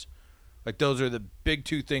 your eyes. Like those are the big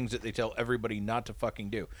two things that they tell everybody not to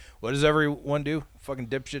fucking do. What does everyone do? Fucking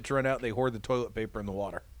dipshits run out. They hoard the toilet paper and the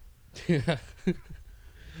water.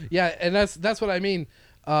 yeah, and that's what I mean.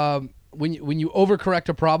 When you overcorrect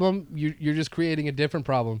a problem, you're just creating a different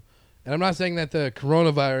problem. And I'm not saying that the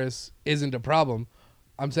coronavirus isn't a problem.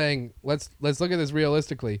 I'm saying let's look at this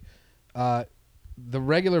realistically. The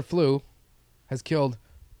regular flu has killed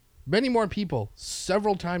many more people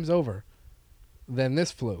several times over than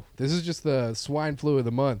this flu. This is just the swine flu of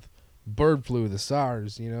the month, bird flu, the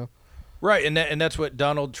SARS, Right, and that's what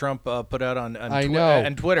Donald Trump put out on I know.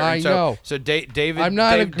 on Twitter. I And know. So David, I'm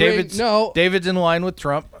not agreeing. David's in line with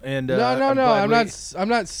Trump, and No. glad I'm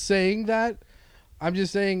not saying that. I'm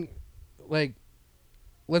just saying, like,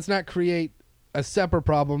 let's not create a separate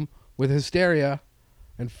problem with hysteria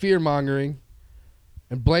and fear mongering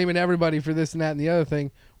and blaming everybody for this and that and the other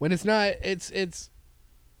thing when it's not. It's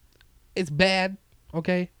bad.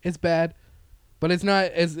 Okay, it's bad, but it's not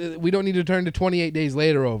as we don't need to turn to 28 days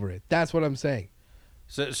later over it. That's what I'm saying.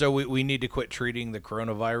 So we need to quit treating the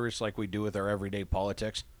coronavirus like we do with our everyday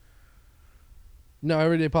politics. No,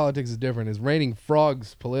 everyday politics is different. It's raining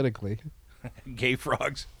frogs politically. Gay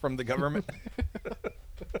frogs from the government.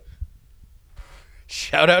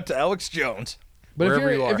 Shout out to Alex Jones. But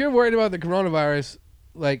if you're worried about the coronavirus,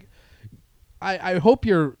 like I hope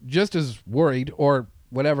you're just as worried, or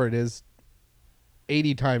whatever it is,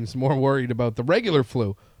 80 times more worried about the regular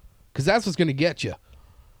flu, because that's what's going to get you.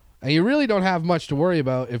 And you really don't have much to worry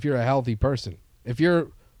about if you're a healthy person. If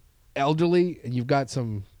you're elderly and you've got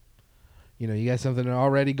some, you got something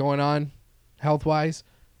already going on health-wise,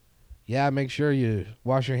 yeah, make sure you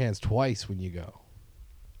wash your hands twice when you go.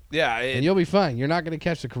 Yeah. And you'll be fine. You're not going to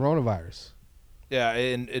catch the coronavirus. Yeah,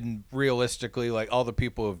 and realistically, like, all the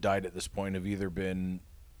people who have died at this point have either been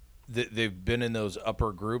they've been in those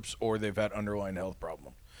upper groups or they've had underlying health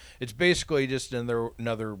problems. It's basically just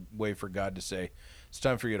another way for God to say, it's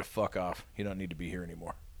time for you to fuck off. You don't need to be here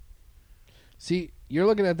anymore. See, you're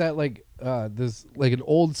looking at that like this, like an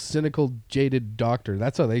old, cynical, jaded doctor.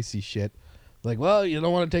 That's how they see shit. Like, well, you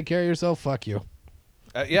don't want to take care of yourself? Fuck you.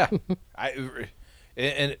 Yeah,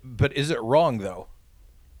 but is it wrong though?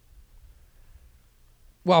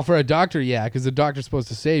 Well, for a doctor, yeah, because the doctor's supposed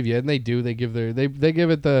to save you, and they do. They give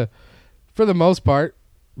it for the most part,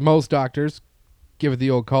 most doctors give it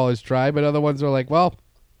the old college try, but other ones are like, well,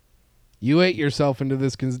 you ate yourself into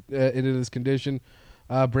this condition.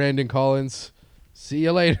 Brandon Collins, see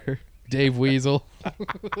you later, Dave Weasel.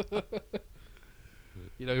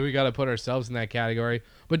 We got to put ourselves in that category.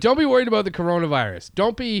 But don't be worried about the coronavirus.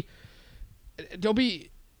 Don't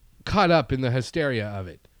be caught up in the hysteria of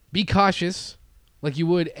it. Be cautious, like you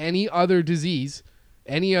would any other disease,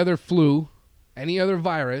 any other flu, any other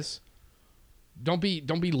virus. Don't be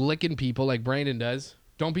licking people like Brandon does.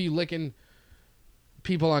 Don't be licking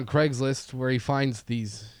people on Craigslist where he finds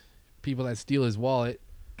these people that steal his wallet,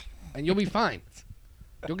 and you'll be fine.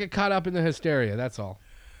 Don't get caught up in the hysteria. That's all.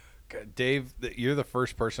 Dave, you're the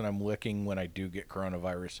first person I'm licking when I do get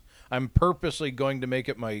coronavirus. I'm purposely going to make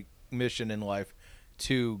it my mission in life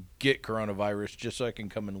to get coronavirus just so I can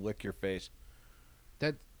come and lick your face.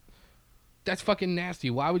 That's fucking nasty.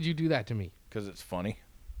 Why would you do that to me? Because it's funny.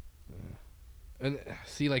 And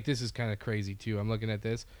see, like, this is kind of crazy too. I'm looking at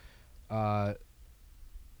this. They're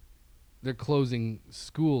closing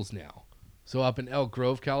schools now. So up in Elk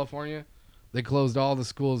Grove, California, they closed all the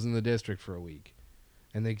schools in the district for a week.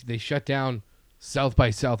 And they shut down South by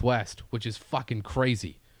Southwest, which is fucking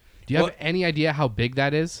crazy. Do you have any idea how big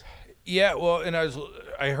that is? Yeah, well, and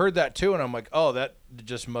I heard that too, and I'm like, oh, that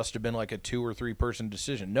just must have been like a 2 or 3 person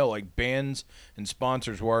decision. No, like, bands and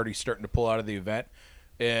sponsors were already starting to pull out of the event,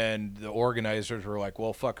 and the organizers were like,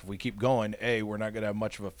 well, fuck, if we keep going, A, we're not going to have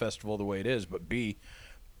much of a festival the way it is, but B,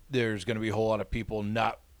 there's going to be a whole lot of people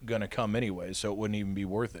not going to come anyway, so it wouldn't even be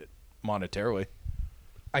worth it monetarily.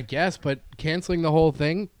 I guess, but canceling the whole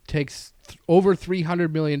thing takes over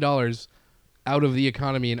 $300 million out of the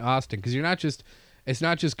economy in Austin, because it's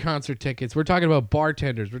not just concert tickets. We're talking about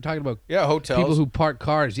bartenders. We're talking about hotels, people who park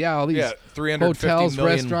cars. Yeah, all these hotels,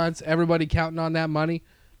 restaurants, everybody counting on that money.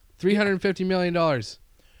 $350 million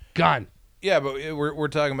gone. Yeah, but we're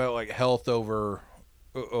talking about like health over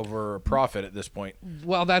profit at this point.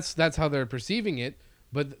 Well, that's how they're perceiving it,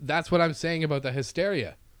 but that's what I'm saying about the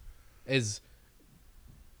hysteria. Is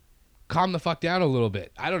calm the fuck down a little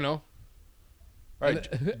bit. I don't know. Right,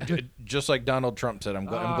 just like Donald Trump said, I'm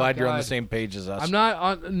glad you're on the same page as us. I'm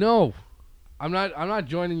not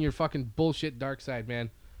joining your fucking bullshit dark side,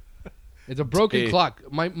 man. It's a broken clock.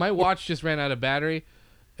 My watch just ran out of battery,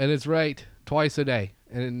 and it's right twice a day.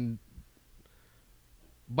 And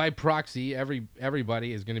by proxy,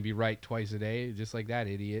 everybody is going to be right twice a day, just like that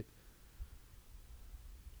idiot.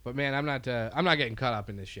 But man, I'm not getting caught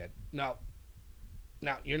up in this shit. No,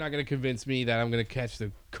 you're not going to convince me that I'm going to catch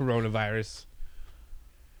the coronavirus.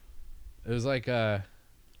 It was like,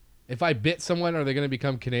 if I bit someone, are they going to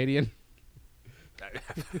become Canadian?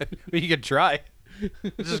 You could try.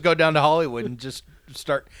 Just go down to Hollywood and just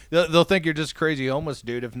start. They'll think you're just a crazy homeless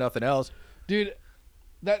dude, if nothing else. Dude,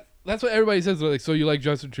 that's what everybody says. They're like, so you like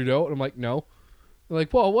Justin Trudeau? And I'm like, no. They're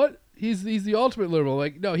like, well, what? He's the ultimate liberal.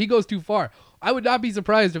 Like, no, he goes too far. I would not be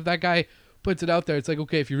surprised if that guy puts it out there. It's like,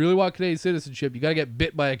 okay, if you really want Canadian citizenship, you got to get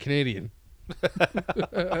bit by a Canadian.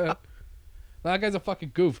 That guy's a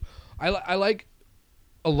fucking goof. I like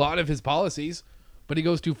a lot of his policies, but he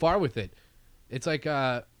goes too far with it. It's like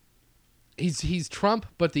he's Trump,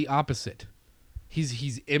 but the opposite.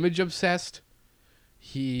 He's image obsessed.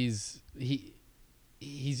 He's a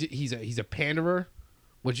panderer,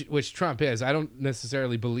 which Trump is. I don't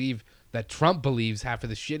necessarily believe that Trump believes half of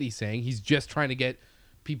the shit he's saying. He's just trying to get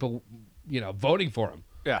people, voting for him.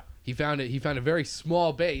 Yeah. He found a very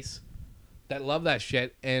small base that love that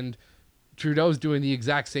shit, and Trudeau's doing the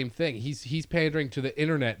exact same thing. He's pandering to the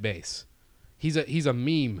internet base. He's a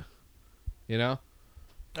meme, All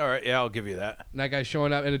right, yeah, I'll give you that. And that guy's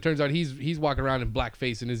showing up, and it turns out he's walking around in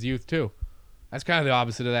blackface in his youth too. That's kind of the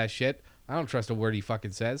opposite of that shit. I don't trust a word he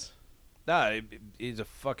fucking says. Nah, he's a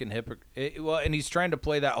fucking hypocrite. Well, and he's trying to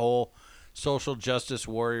play that whole social justice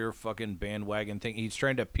warrior fucking bandwagon thing. He's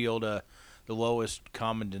trying to appeal to the lowest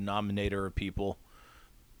common denominator of people.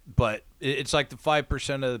 But it's like the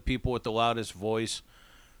 5% of the people with the loudest voice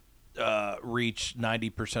reach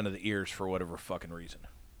 90% of the ears for whatever fucking reason.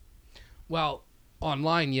 Well,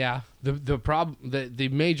 online, yeah. The problem, the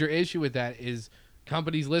major issue with that is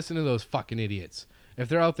companies listen to those fucking idiots. If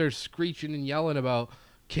they're out there screeching and yelling about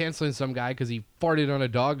canceling some guy because he farted on a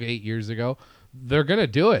dog 8 years ago, they're gonna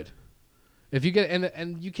do it. If you get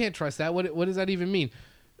and you can't trust that. What does that even mean?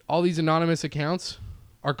 All these anonymous accounts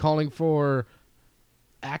are calling for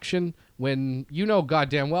action when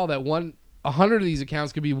goddamn well that 100 of these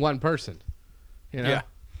accounts could be one person. Yeah.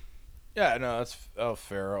 Yeah, no, that's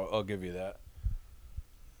fair. I'll give you that.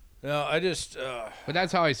 No, I just. But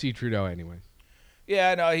that's how I see Trudeau, anyway.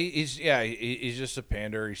 Yeah, no, he's just a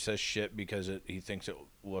pander. He says shit because he thinks it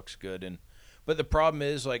looks good, but the problem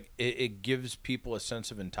is like it gives people a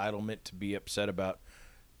sense of entitlement to be upset about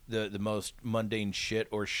the most mundane shit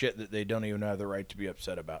or shit that they don't even have the right to be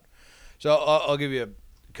upset about. So I'll give you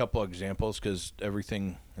a couple of examples because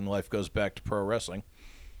everything in life goes back to pro wrestling.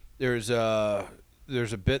 There's a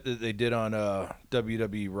bit that they did on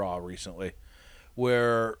WWE Raw recently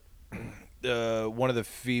where one of the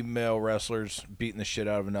female wrestlers beating the shit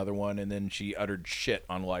out of another one, and then she uttered shit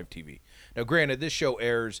on live TV. Now, granted, this show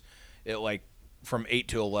airs at like from 8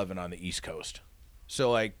 to 11 on the East Coast. So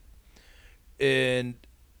like, and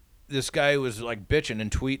this guy was like bitching and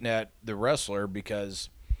tweeting at the wrestler because,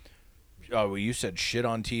 oh, well, you said shit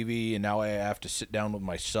on TV, and now I have to sit down with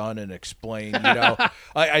my son and explain,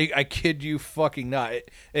 I kid you fucking not.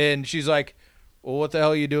 And she's like, well, what the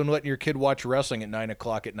hell are you doing letting your kid watch wrestling at 9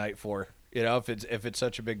 o'clock at night for? If it's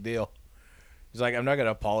such a big deal. He's like, I'm not going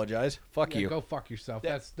to apologize. Fuck you. Go fuck yourself.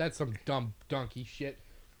 That's some dumb donkey shit.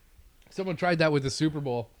 Someone tried that with the Super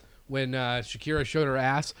Bowl when Shakira showed her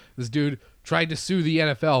ass. This dude tried to sue the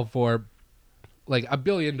NFL for like $1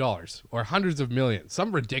 billion or hundreds of millions,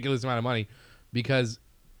 some ridiculous amount of money, because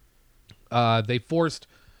they forced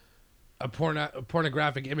a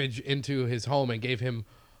pornographic image into his home and gave him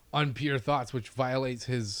unpure thoughts, which violates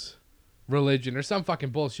his religion or some fucking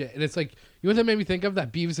bullshit. And it's like, you know what that made me think of?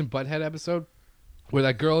 That Beavis and Butthead episode where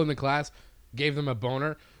that girl in the class gave them a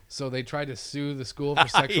boner, so they tried to sue the school for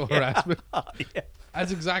sexual harassment. Yeah.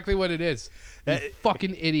 That's exactly what it is. You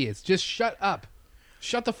fucking idiots. Just shut up.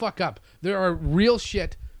 Shut the fuck up. There are real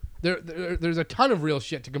shit. There's a ton of real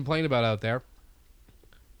shit to complain about out there.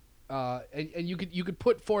 And you could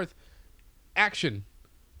put forth action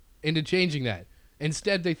into changing that.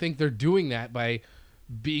 Instead, they think they're doing that by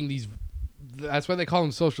being these. That's why they call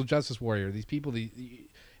them social justice warrior. These people.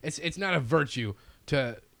 It's not a virtue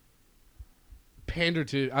to pander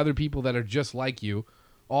to other people that are just like you,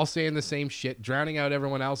 all saying the same shit, drowning out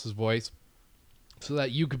everyone else's voice, so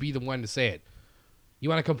that you could be the one to say it. You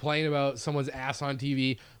want to complain about someone's ass on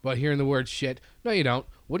TV, about hearing the word shit? No, you don't.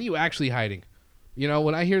 What are you actually hiding?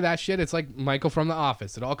 When I hear that shit, it's like Michael from The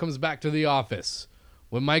Office. It all comes back to The Office.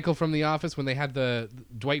 When Michael from The Office, when they had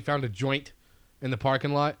Dwight found a joint in the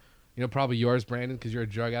parking lot, probably yours, Brandon, because you're a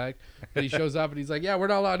drug addict. But he shows up and he's like, yeah, we're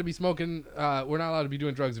not allowed to be smoking. We're not allowed to be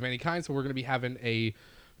doing drugs of any kind, so we're going to be having a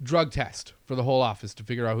drug test for the whole office to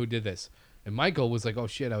figure out who did this. And Michael was like, oh,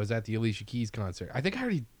 shit, I was at the Alicia Keys concert. I think I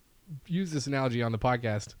already used this analogy on the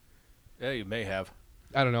podcast. Yeah, you may have.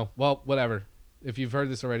 I don't know. Well, whatever. If you've heard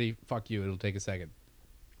this already, fuck you. It'll take a second.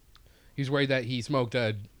 He's worried that he smoked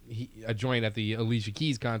a joint at the Alicia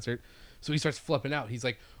Keys concert, so he starts flipping out. He's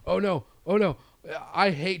like, oh no, I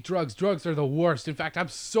hate drugs. Drugs are the worst. In fact, I'm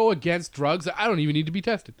so against drugs that I don't even need to be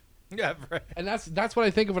tested. Yeah, right. And that's what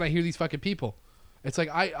I think of when I hear these fucking people. It's like,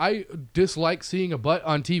 I dislike seeing a butt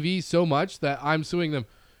on TV so much that I'm suing them.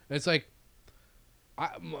 And it's like,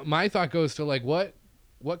 my thought goes to like,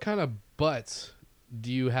 what kind of butts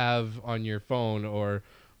do you have on your phone, or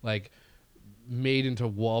like made into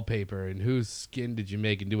wallpaper, and whose skin did you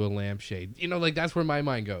make into a lampshade? Like that's where my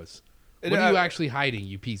mind goes. What are you actually hiding,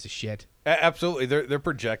 you piece of shit? Absolutely, they're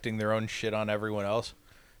projecting their own shit on everyone else.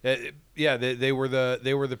 Yeah, they were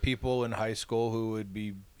the people in high school who would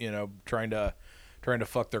be trying to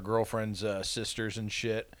fuck their girlfriends' sisters and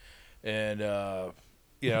shit, and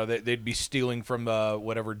they'd be stealing from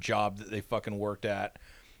whatever job that they fucking worked at.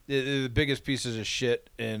 The biggest pieces of shit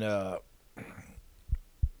in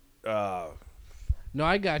No,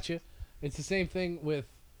 I got you. It's the same thing with,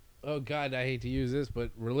 oh God, I hate to use this,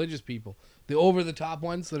 but religious people, the over-the-top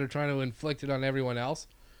ones that are trying to inflict it on everyone else.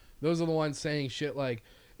 Those are the ones saying shit like,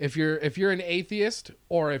 if you're an atheist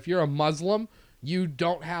or if you're a Muslim, you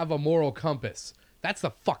don't have a moral compass. That's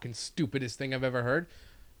the fucking stupidest thing I've ever heard.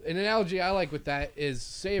 An analogy I like with that is,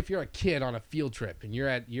 say if you're a kid on a field trip and you're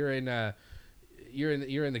in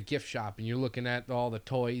the gift shop and you're looking at all the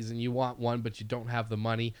toys and you want one but you don't have the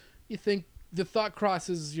money. You think the thought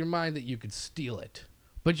crosses your mind that you could steal it,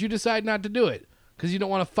 but you decide not to do it because you don't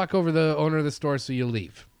want to fuck over the owner of the store, so you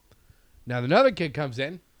leave. Now another kid comes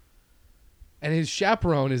in and his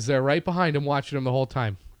chaperone is there right behind him watching him the whole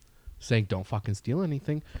time, saying, don't fucking steal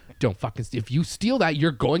anything. Don't fucking steal. If you steal that,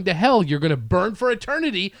 you're going to hell. You're going to burn for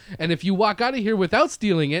eternity. And if you walk out of here without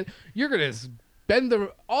stealing it, you're going to spend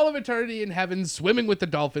all of eternity in heaven swimming with the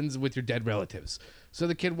dolphins with your dead relatives. So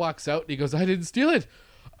the kid walks out and he goes, I didn't steal it.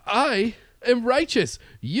 I am righteous.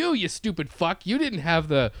 You stupid fuck. You didn't have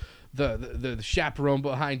the chaperone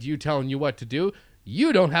behind you telling you what to do.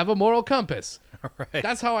 You don't have a moral compass. Right.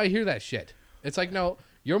 That's how I hear that shit. It's like, no,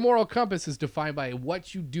 your moral compass is defined by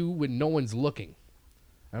what you do when no one's looking.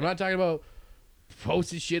 I'm not talking about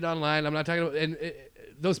posting shit online. I'm not talking about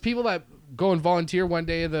those people that go and volunteer one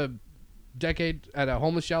day of the decade at a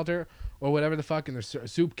homeless shelter or whatever the fuck in their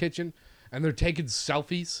soup kitchen, and they're taking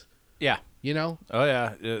selfies. Yeah. You know? Oh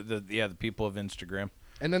yeah. The people of Instagram.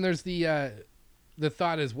 And then there's the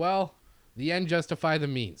thought as well, the end justify the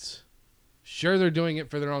means. Sure, they're doing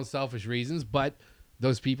it for their own selfish reasons, but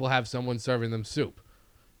those people have someone serving them soup.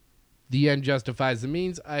 The end justifies the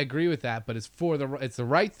means. I agree with that, but it's the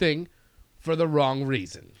right thing for the wrong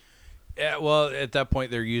reason. Yeah, well, at that point,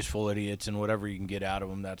 they're useful idiots, and whatever you can get out of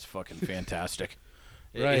them, that's fucking fantastic.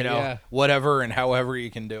 Right, yeah. Whatever and however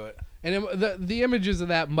you can do it. And the images of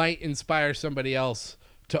that might inspire somebody else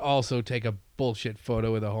to also take a bullshit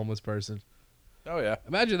photo with a homeless person. Oh, yeah.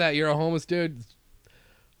 Imagine that. You're a homeless dude.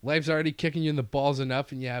 Life's already kicking you in the balls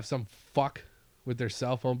enough, and you have some fuck with their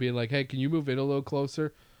cell phone being like, hey, can you move in a little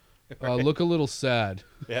closer? Right. Look a little sad.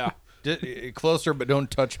 Yeah. Closer, but don't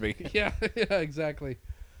touch me. Yeah, exactly.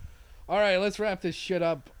 All right, let's wrap this shit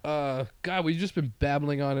up. God, we've just been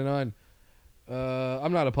babbling on and on.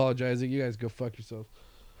 I'm not apologizing. You guys go fuck yourself.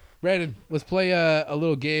 Brandon, let's play a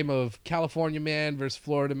little game of California man versus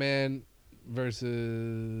Florida man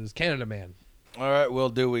versus Canada man. All right, we'll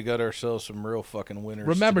do. We got ourselves some real fucking winners.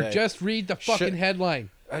 Remember, today. just read the fucking headline.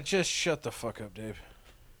 Just shut the fuck up, Dave.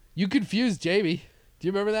 You confused Jamie. Do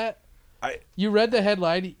you remember that? I You read the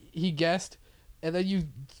headline, he guessed, and then you,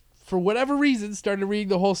 for whatever reason, started reading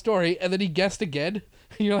the whole story, and then he guessed again.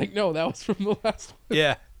 And you're like, no, that was from the last one.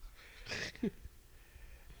 Yeah.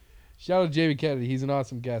 Shout out to Jamie Kennedy. He's an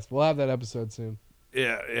awesome guest. We'll have that episode soon.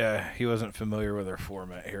 Yeah. He wasn't familiar with our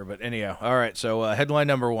format here, but anyhow. All right, so headline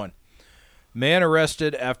number 1. Man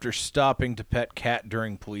arrested after stopping to pet cat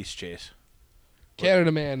during police chase.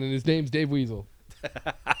 Canada man, and his name's Dave Weasel.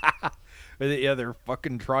 Yeah, they're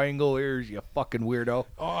fucking triangle ears, you fucking weirdo.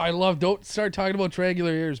 Oh, don't start talking about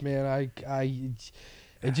triangular ears, man.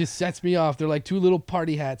 It just sets me off. They're like 2 little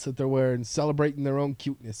party hats that they're wearing, celebrating their own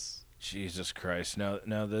cuteness. Jesus Christ. Now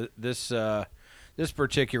this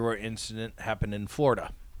particular incident happened in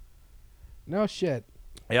Florida. No shit.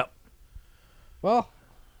 Yep. Well,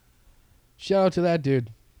 shout out to that dude.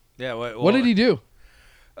 Yeah. What did he do?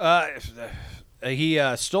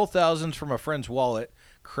 He stole thousands from a friend's wallet,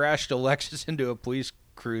 crashed a Lexus into a police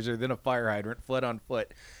cruiser, then a fire hydrant, fled on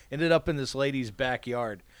foot, ended up in this lady's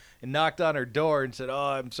backyard, and knocked on her door and said,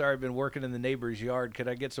 "Oh, I'm sorry, I've been working in the neighbor's yard. Could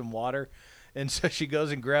I get some water?" And so she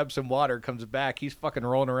goes and grabs some water, comes back. He's fucking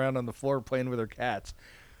rolling around on the floor playing with her cats.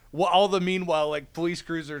 Well, all the meanwhile, like, police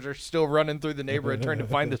cruisers are still running through the neighborhood trying to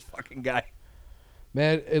find this fucking guy.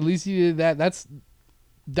 Man, at least he did that.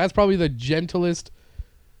 That's probably the gentlest,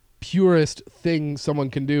 purest thing someone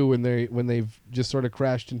can do when they've just sort of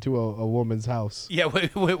crashed into a woman's house. Yeah,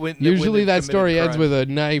 usually that story ends crime. with a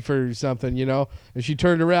knife or something, you know. And she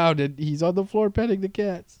turned around and he's on the floor petting the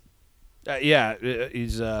cats. Yeah,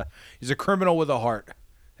 he's a criminal with a heart.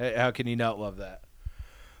 How can you not love that?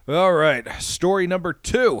 All right, story number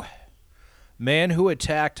 2. Man who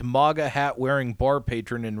attacked MAGA hat wearing bar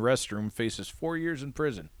patron in restroom faces 4 years in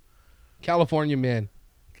prison. California man.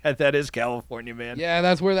 That is California, man. Yeah,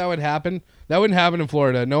 that's where that would happen. That wouldn't happen in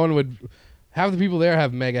Florida. No one would. Half the people there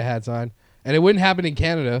have mega hats on, and it wouldn't happen in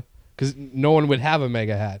Canada because no one would have a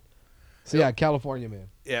mega hat. So yeah, California man.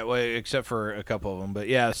 Yeah, well, except for a couple of them, but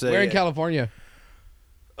yeah. So, Where in California?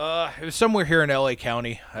 It was somewhere here in L.A.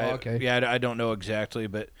 County. Okay. Yeah, I don't know exactly,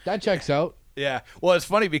 but That checks out. yeah. Well, it's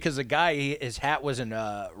funny because the guy, his hat wasn't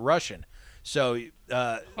Russian, so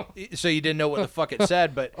so you didn't know what the fuck it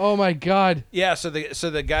said. But Oh my God! yeah, so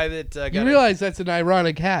the guy that got You it- realize that's an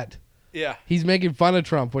ironic hat. yeah. He's making fun of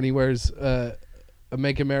Trump when he wears a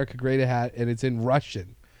 "Make America Great" hat, and it's in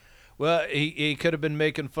Russian. Well, he could have been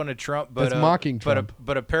making fun of Trump, but That's mocking Trump.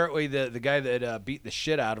 But apparently the guy that beat the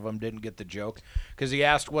shit out of him didn't get the joke because he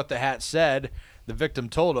asked what the hat said. The victim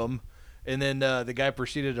told him, and then the guy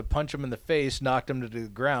proceeded to punch him in the face, knocked him to the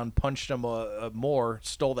ground, punched him more,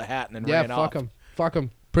 stole the hat, and then Yeah, ran off. fuck him.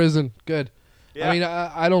 Prison, good. Yeah. I mean,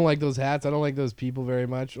 I don't like those hats. I don't like those people very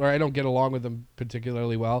much, or I don't get along with them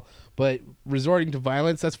particularly well. But resorting to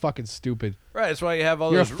violence, that's fucking stupid. Right, that's why you have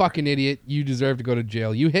all You're a those. fucking idiot. You deserve to go to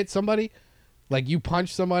jail. You hit somebody, like you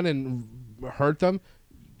punch someone and hurt them.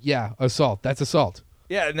 Yeah, assault. That's assault.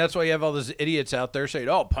 Yeah, and that's why you have all those idiots out there saying,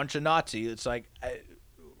 "Oh, punch a Nazi." It's like,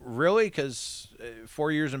 really? Because 4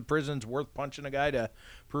 years in prison's worth punching a guy to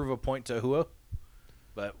prove a point to who?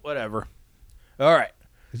 But whatever. All right.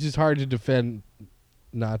 It's just hard to defend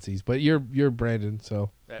Nazis. But you're Brandon,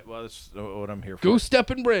 so Well, that's what I'm here for. go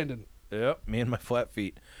stepping Brandon. Yep, me and my flat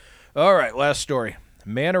feet. All right, last story.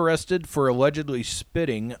 Man arrested for allegedly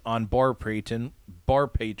spitting on bar patron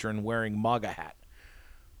wearing MAGA hat.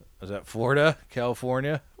 Is that Florida,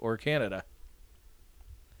 California, or Canada?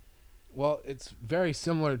 Well, it's very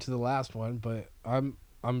similar to the last one, but I'm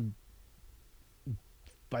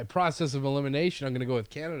by process of elimination, I'm going to go with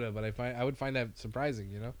Canada. But I would find that surprising,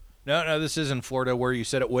 you know. No, this isn't Florida where you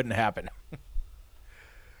said it wouldn't happen.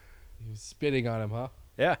 He was spitting on him, huh?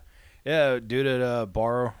 Yeah, dude at a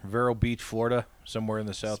bar, Vero Beach, Florida, somewhere in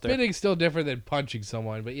the south there. Spitting's still different than punching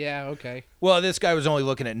someone, but yeah, okay. Well, this guy was only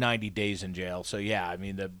looking at 90 days in jail, so yeah, I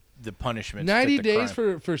mean the punishment. 90 days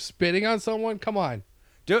for spitting on someone? Come on.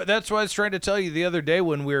 Dude, that's what I was trying to tell you the other day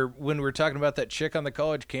when we were talking about that chick on the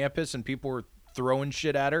college campus and people were throwing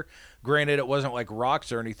shit at her. Granted, it wasn't like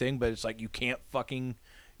rocks or anything, but it's like you can't fucking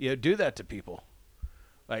do that to people.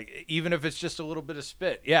 Like even if it's just a little bit of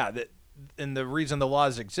spit, yeah. And the reason the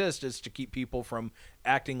laws exist is to keep people from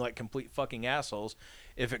acting like complete fucking assholes.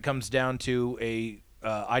 If it comes down to a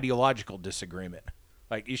ideological disagreement,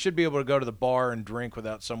 like you should be able to go to the bar and drink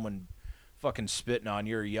without someone fucking spitting on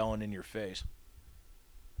you or yelling in your face.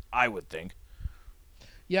 I would think.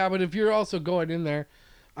 Yeah, but if you're also going in there,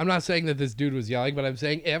 I'm not saying that this dude was yelling, but I'm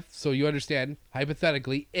saying if, so you understand,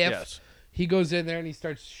 hypothetically, if Yes. he goes in there and he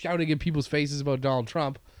starts shouting in people's faces about Donald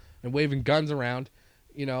Trump and waving guns around,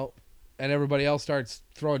 you know, and everybody else starts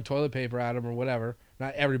throwing toilet paper at him or whatever.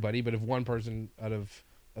 Not everybody, but if one person out of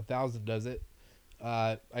 1,000 does it,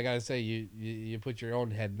 I gotta say you put your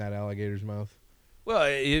own head in that alligator's mouth. Well,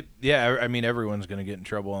 yeah, I mean everyone's gonna get in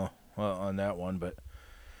trouble on that one, but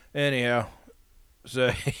anyhow,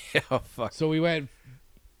 so yeah, fuck. So we went.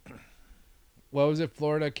 What was it?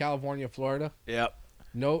 Florida, California, Florida. Yep.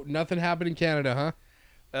 No, nothing happened in Canada, huh?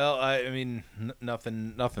 Well, I mean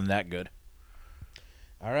nothing that good.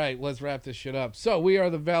 All right, let's wrap this shit up. So we are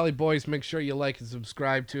the Valley Boys. Make sure you like and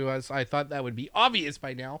subscribe to us. I thought that would be obvious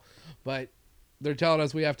by now, but they're telling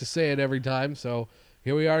us we have to say it every time. So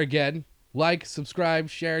here we are again. Like, subscribe,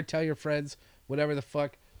 share, tell your friends, whatever the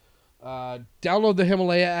fuck. Download the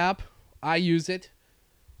Himalaya app. I use it.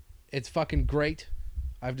 It's fucking great.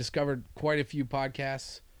 I've discovered quite a few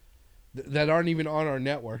podcasts that aren't even on our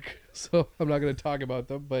network, so I'm not going to talk about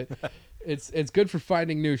them, but it's good for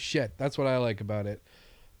finding new shit. That's what I like about it.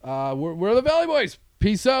 We're the Valley Boys.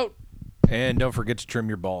 Peace out. And don't forget to trim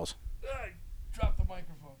your balls.